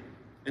ministry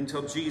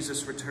until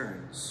Jesus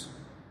returns.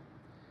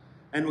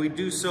 And we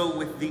do so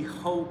with the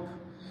hope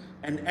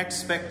and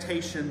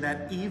expectation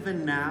that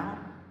even now,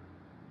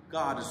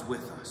 God is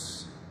with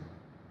us.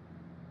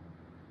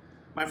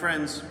 My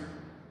friends,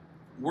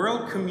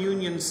 World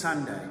Communion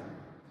Sunday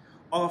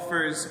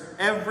offers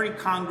every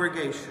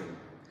congregation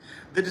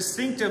the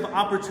distinctive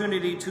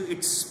opportunity to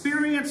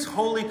experience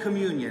Holy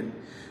Communion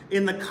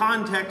in the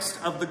context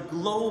of the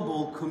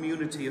global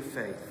community of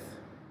faith.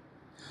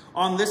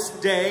 On this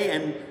day,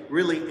 and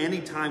really any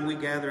time we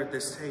gather at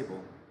this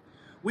table,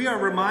 we are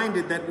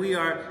reminded that we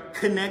are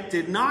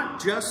connected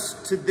not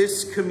just to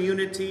this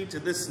community, to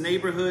this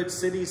neighborhood,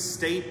 city,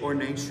 state, or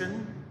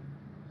nation,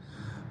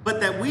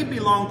 but that we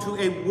belong to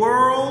a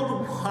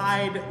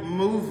worldwide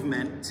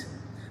movement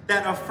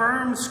that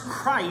affirms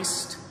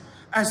Christ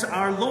as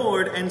our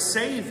Lord and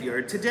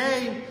Savior.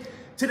 Today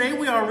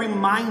we are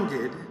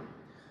reminded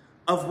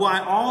of why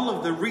all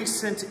of the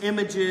recent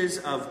images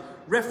of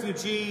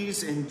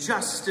refugees,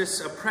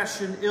 injustice,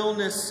 oppression,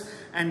 illness,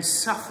 and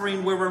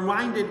suffering, we're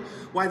reminded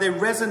why they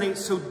resonate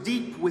so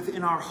deep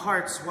within our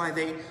hearts, why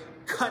they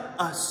cut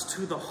us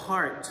to the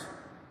heart.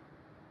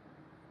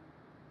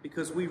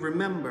 Because we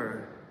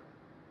remember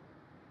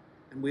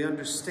and we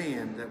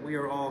understand that we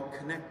are all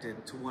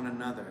connected to one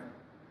another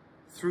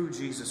through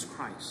Jesus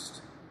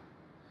Christ.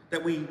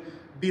 That we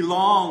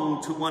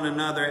belong to one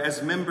another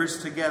as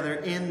members together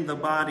in the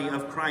body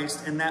of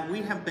Christ, and that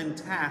we have been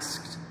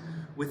tasked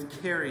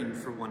with caring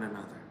for one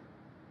another.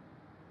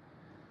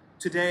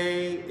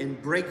 Today, in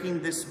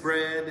breaking this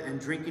bread and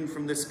drinking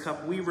from this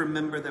cup, we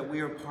remember that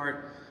we are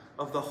part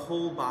of the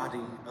whole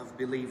body of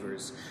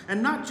believers.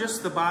 And not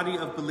just the body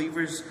of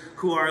believers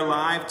who are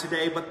alive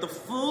today, but the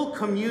full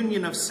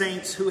communion of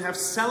saints who have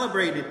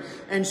celebrated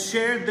and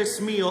shared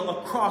this meal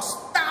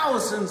across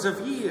thousands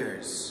of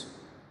years.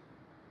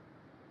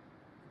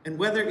 And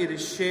whether it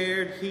is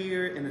shared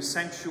here in a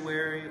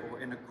sanctuary or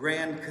in a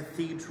grand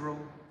cathedral,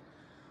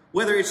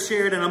 whether it's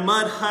shared in a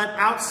mud hut,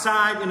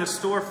 outside in a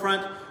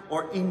storefront,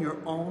 or in your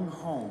own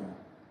home,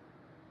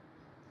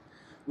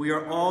 we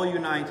are all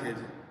united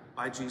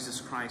by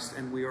Jesus Christ,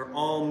 and we are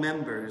all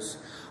members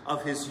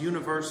of his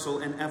universal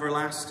and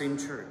everlasting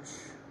church.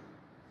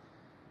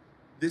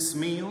 This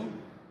meal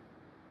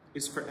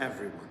is for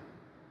everyone.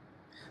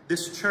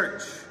 This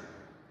church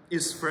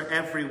is for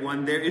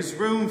everyone. There is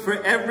room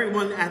for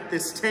everyone at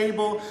this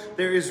table.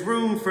 There is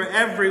room for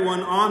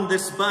everyone on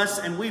this bus,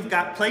 and we've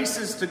got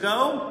places to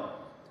go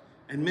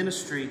and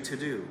ministry to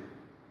do.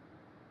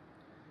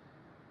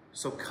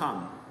 So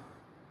come.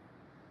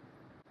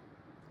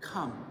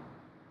 Come.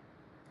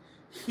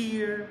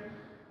 Hear,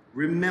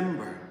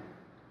 remember,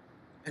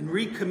 and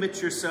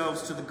recommit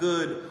yourselves to the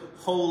good,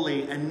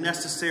 holy, and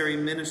necessary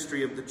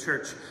ministry of the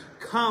church.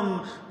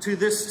 Come to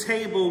this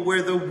table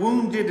where the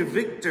wounded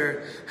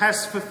victor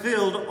has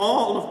fulfilled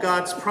all of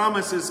God's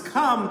promises.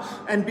 Come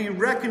and be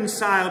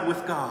reconciled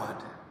with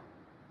God.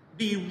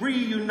 Be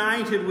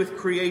reunited with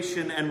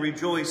creation and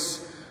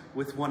rejoice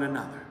with one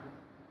another.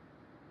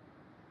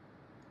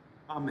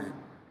 Amen.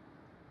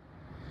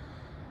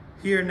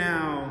 Hear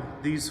now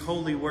these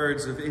holy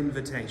words of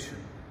invitation.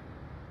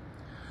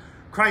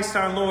 Christ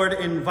our Lord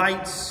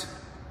invites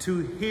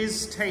to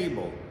his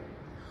table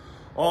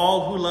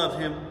all who love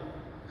him,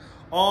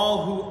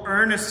 all who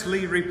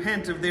earnestly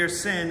repent of their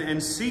sin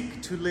and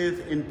seek to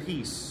live in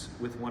peace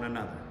with one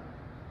another.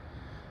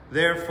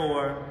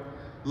 Therefore,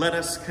 let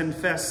us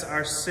confess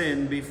our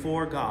sin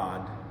before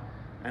God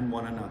and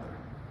one another.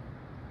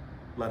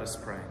 Let us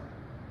pray.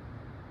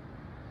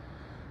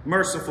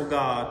 Merciful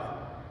God,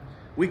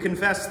 we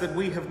confess that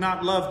we have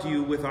not loved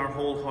you with our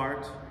whole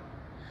heart.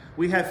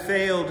 We have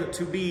failed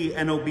to be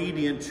an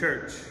obedient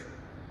church.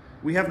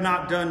 We have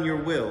not done your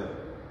will.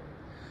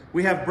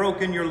 We have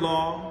broken your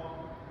law.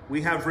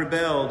 We have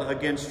rebelled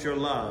against your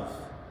love.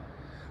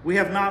 We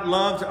have not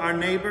loved our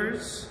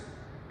neighbors,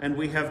 and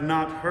we have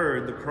not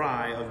heard the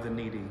cry of the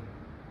needy.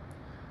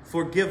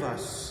 Forgive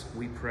us,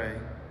 we pray.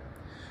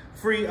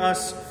 Free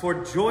us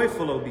for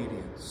joyful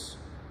obedience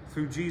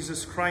through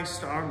Jesus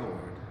Christ our Lord.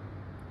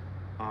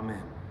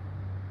 Amen.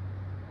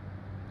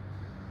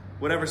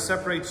 Whatever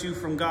separates you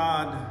from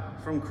God,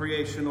 from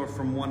creation, or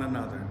from one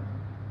another,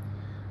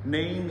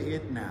 name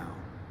it now.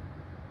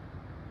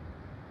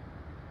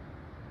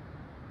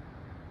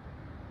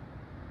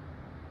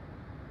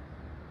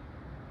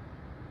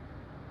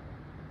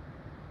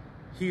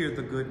 Hear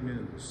the good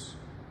news.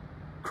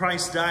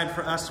 Christ died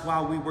for us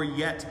while we were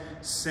yet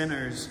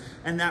sinners,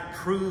 and that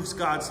proves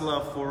God's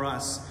love for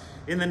us.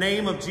 In the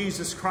name of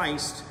Jesus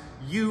Christ,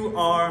 you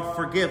are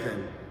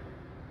forgiven.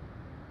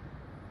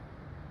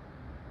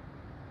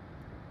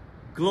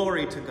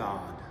 Glory to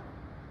God.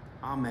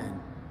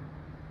 Amen.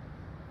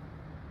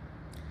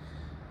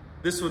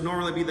 This would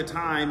normally be the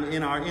time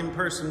in our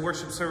in-person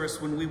worship service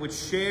when we would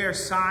share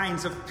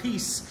signs of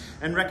peace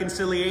and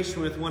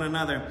reconciliation with one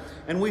another.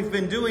 And we've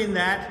been doing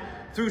that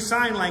through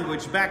sign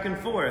language back and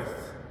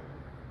forth.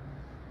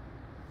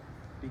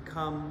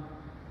 Become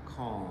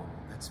calm.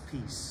 That's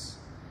peace.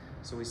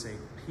 So we say,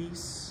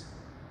 peace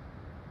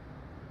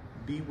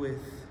be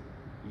with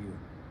you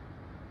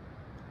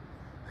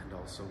and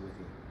also with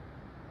you.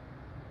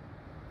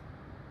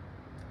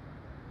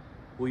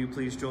 Will you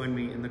please join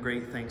me in the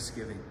great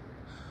thanksgiving?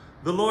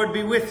 The Lord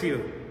be with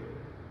you.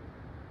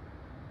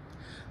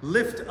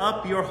 Lift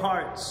up your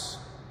hearts.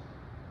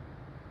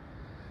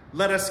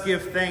 Let us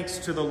give thanks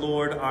to the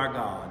Lord our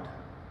God.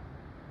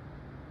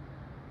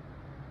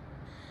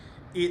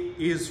 It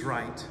is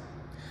right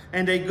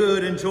and a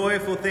good and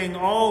joyful thing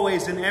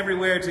always and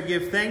everywhere to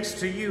give thanks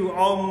to you,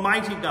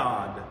 Almighty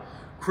God,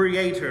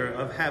 creator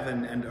of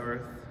heaven and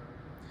earth.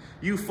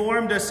 You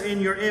formed us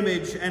in your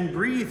image and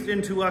breathed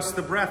into us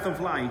the breath of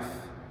life.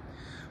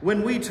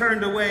 When we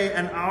turned away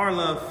and our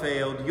love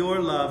failed, your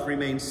love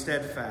remained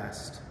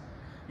steadfast.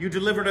 You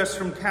delivered us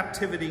from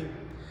captivity,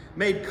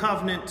 made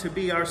covenant to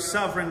be our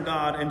sovereign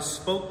God, and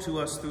spoke to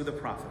us through the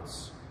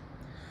prophets.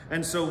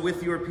 And so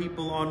with your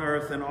people on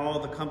earth and all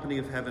the company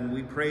of heaven,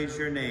 we praise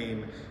your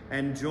name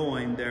and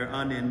join their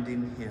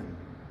unending hymn.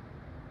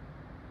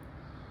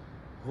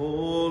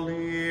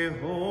 Holy,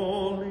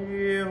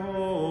 holy,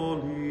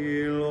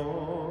 holy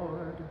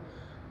Lord,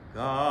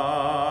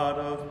 God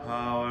of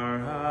power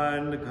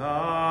and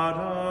God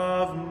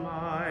of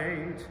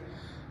might,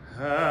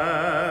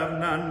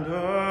 heaven and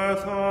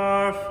earth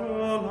are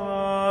full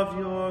of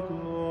your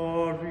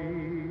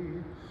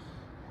glory.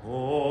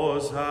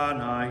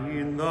 Hosanna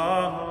in the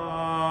highest.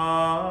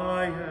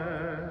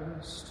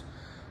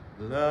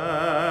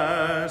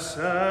 Blessed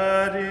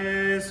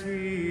is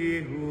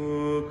he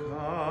who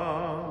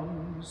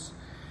comes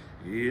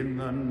in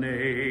the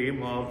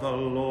name of the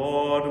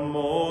Lord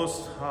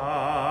Most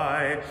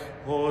High.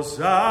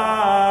 Hosanna,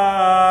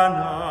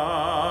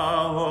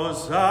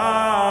 Hosanna,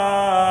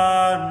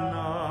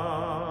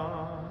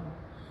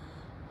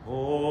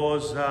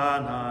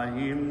 Hosanna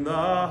in the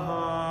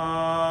highest.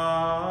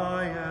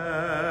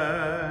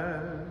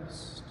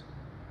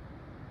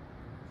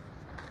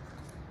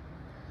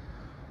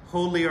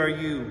 Holy are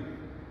you,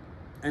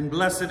 and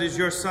blessed is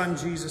your Son,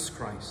 Jesus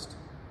Christ.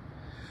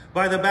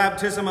 By the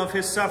baptism of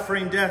his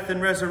suffering, death,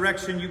 and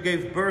resurrection, you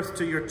gave birth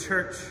to your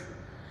church,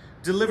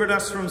 delivered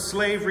us from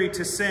slavery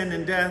to sin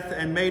and death,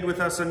 and made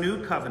with us a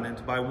new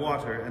covenant by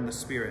water and the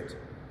Spirit.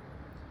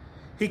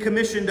 He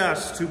commissioned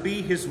us to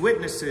be his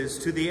witnesses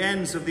to the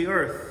ends of the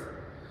earth,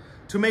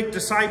 to make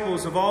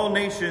disciples of all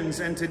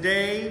nations, and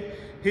today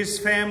his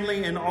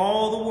family in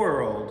all the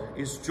world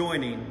is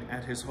joining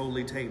at his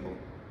holy table.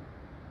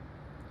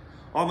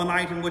 On the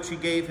night in which he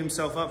gave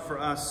himself up for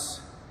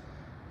us,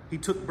 he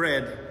took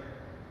bread,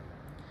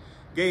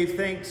 gave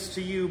thanks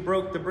to you,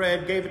 broke the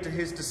bread, gave it to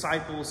his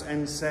disciples,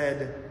 and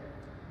said,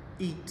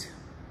 "Eat.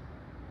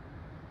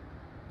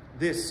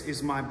 This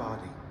is my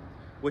body,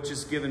 which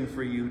is given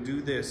for you.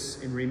 Do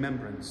this in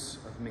remembrance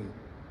of me."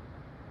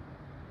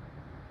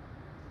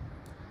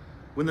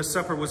 When the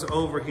supper was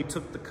over, he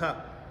took the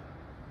cup,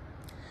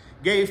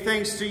 gave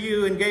thanks to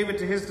you, and gave it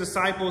to his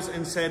disciples,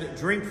 and said,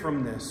 "Drink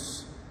from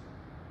this,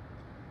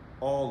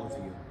 all of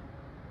you.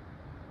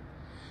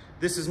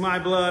 This is my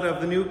blood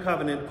of the new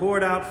covenant,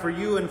 poured out for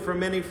you and for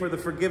many for the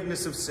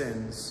forgiveness of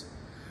sins.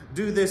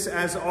 Do this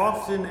as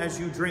often as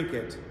you drink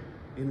it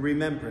in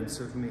remembrance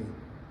of me."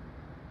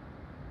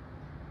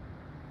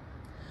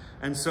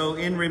 And so,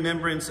 in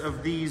remembrance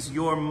of these,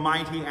 your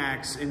mighty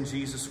acts in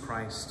Jesus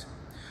Christ,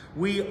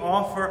 we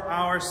offer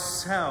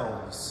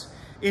ourselves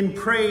in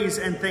praise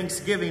and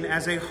thanksgiving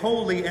as a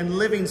holy and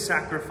living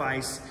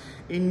sacrifice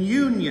in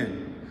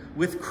union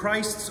with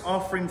Christ's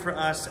offering for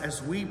us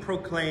as we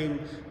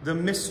proclaim the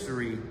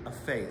mystery of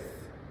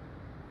faith.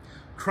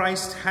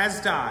 Christ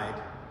has died.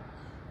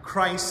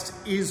 Christ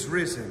is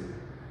risen.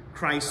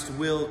 Christ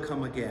will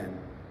come again.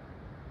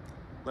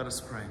 Let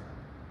us pray.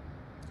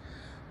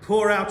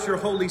 Pour out your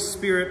Holy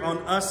Spirit on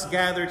us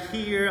gathered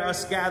here,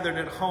 us gathered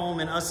at home,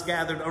 and us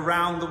gathered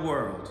around the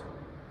world.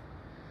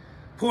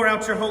 Pour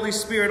out your Holy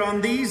Spirit on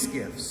these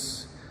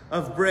gifts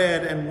of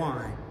bread and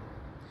wine.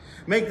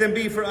 Make them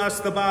be for us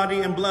the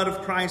body and blood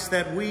of Christ,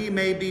 that we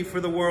may be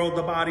for the world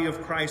the body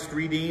of Christ,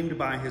 redeemed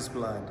by his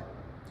blood.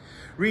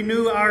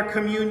 Renew our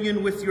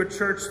communion with your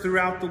church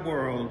throughout the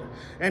world,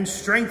 and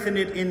strengthen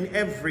it in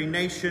every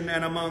nation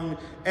and among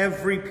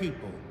every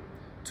people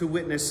to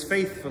witness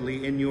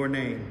faithfully in your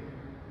name.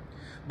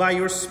 By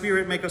your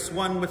Spirit, make us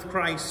one with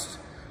Christ,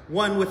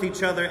 one with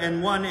each other,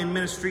 and one in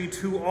ministry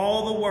to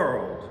all the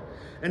world,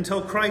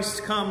 until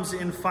Christ comes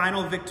in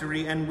final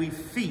victory and we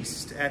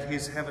feast at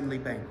his heavenly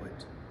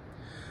banquet.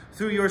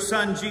 Through your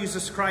Son,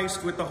 Jesus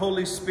Christ, with the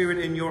Holy Spirit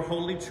in your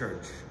holy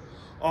church,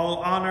 all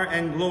honor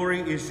and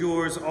glory is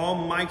yours,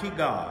 Almighty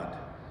God,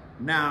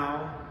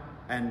 now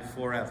and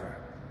forever.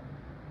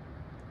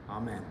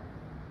 Amen.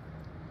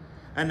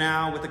 And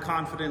now, with the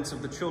confidence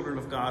of the children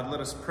of God, let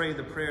us pray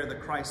the prayer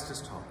that Christ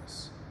has taught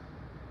us,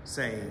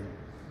 saying,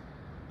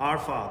 Our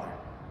Father,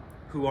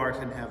 who art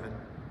in heaven,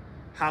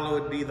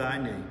 hallowed be thy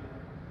name.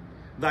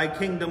 Thy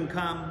kingdom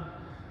come,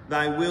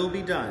 thy will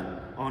be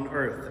done on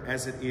earth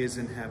as it is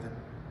in heaven.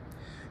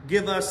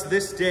 Give us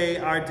this day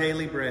our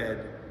daily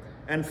bread,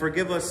 and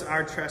forgive us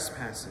our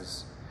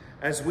trespasses,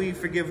 as we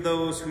forgive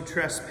those who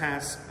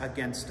trespass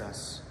against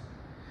us.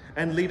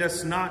 And lead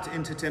us not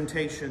into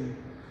temptation,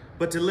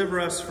 but deliver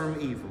us from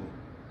evil.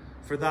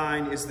 For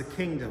thine is the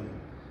kingdom,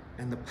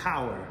 and the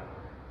power,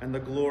 and the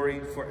glory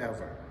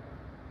forever.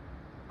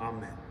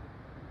 Amen.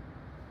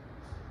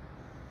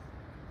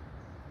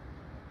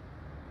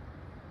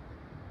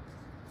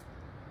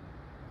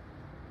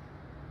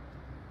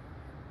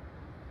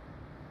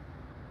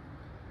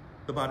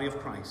 The body of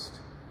Christ,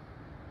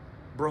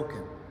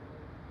 broken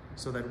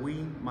so that we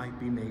might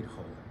be made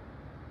whole.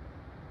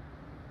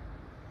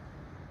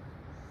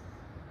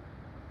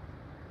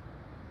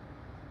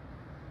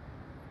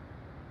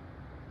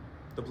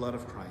 The blood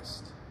of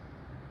Christ,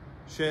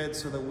 shed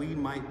so that we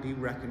might be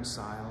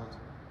reconciled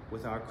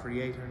with our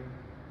Creator,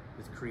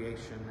 with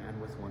creation,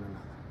 and with one another.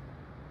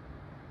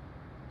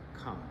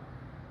 Come,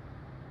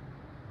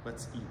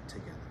 let's eat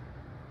together.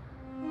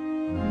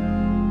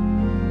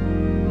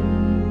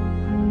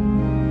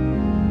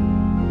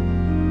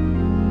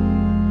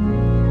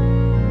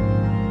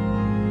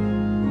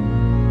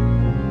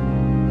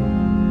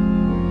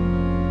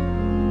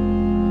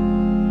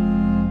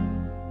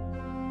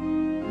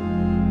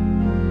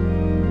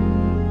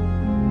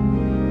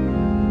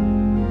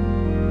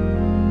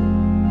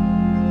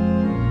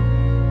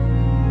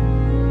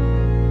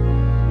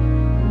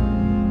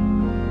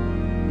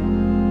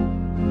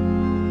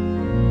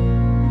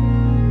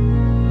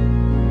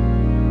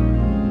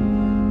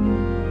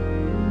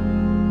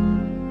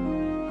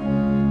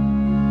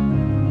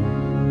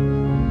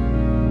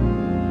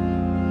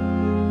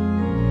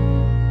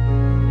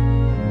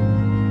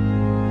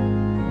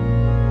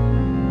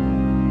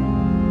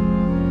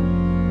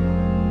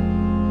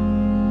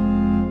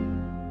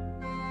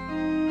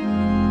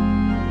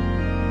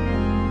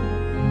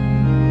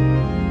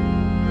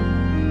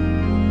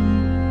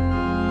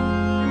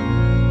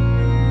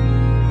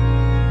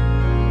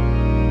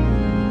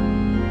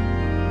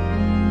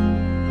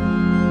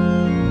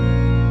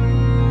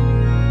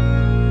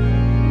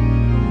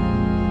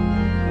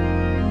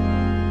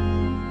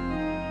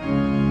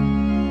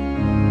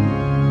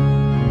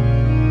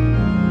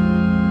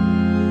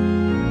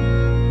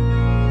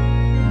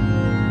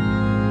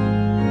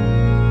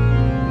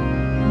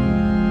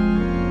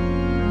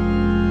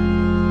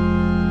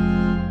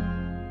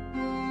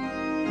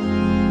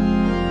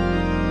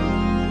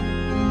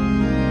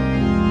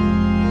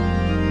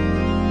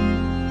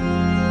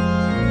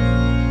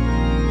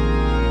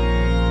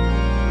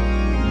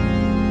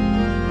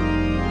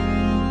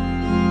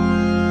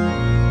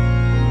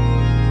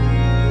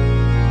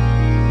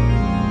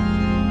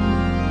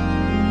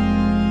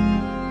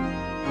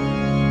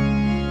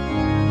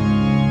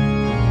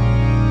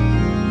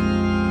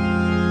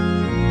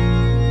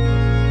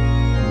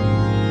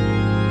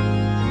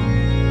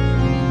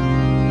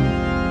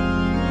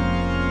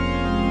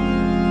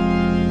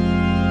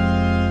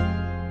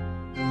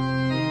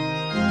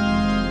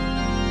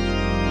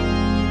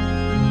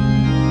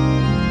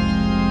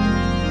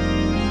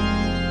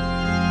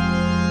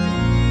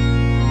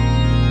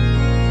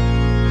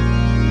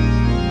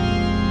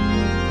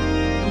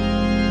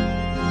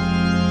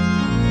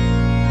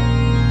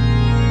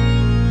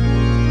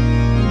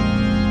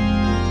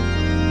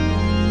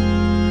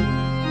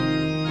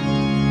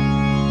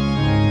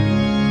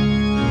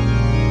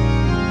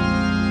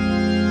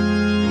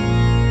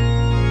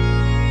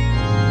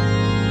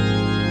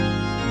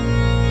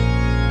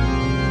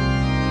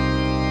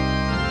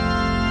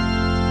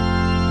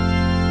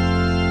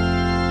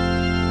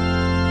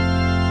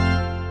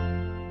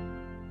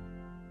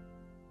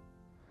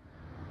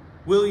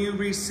 Will you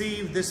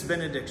receive this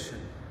benediction?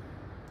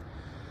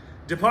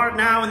 Depart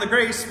now in the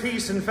grace,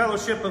 peace, and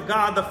fellowship of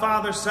God, the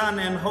Father, Son,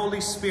 and Holy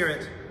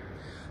Spirit,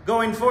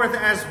 going forth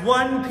as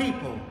one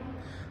people,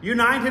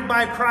 united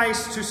by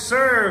Christ to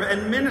serve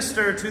and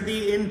minister to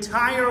the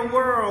entire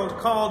world,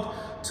 called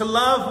to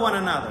love one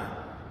another,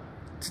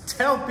 to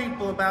tell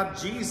people about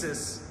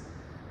Jesus,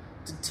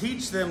 to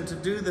teach them to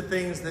do the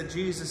things that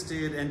Jesus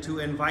did, and to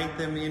invite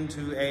them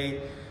into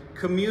a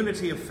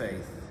community of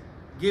faith.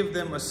 Give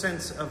them a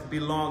sense of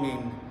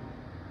belonging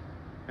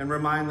and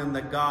remind them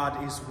that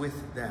God is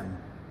with them.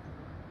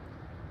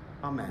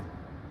 Amen.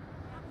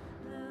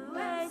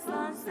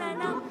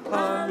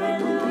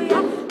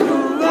 Hallelujah.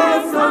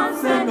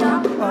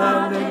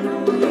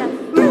 Hallelujah.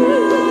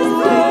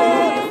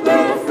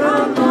 Praise the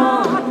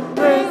Lord.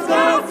 Praise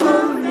God's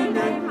holy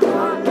name.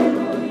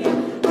 Hallelujah.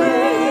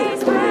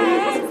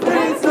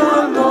 Praise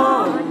the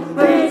Lord.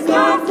 Praise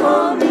God's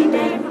holy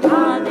name.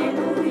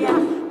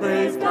 Hallelujah.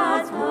 Praise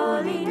God's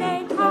holy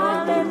name.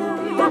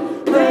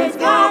 Hallelujah. Praise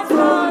God's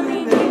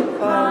holy name.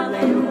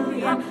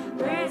 Hallelujah.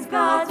 Praise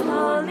God's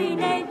holy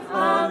name.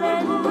 Hallelujah.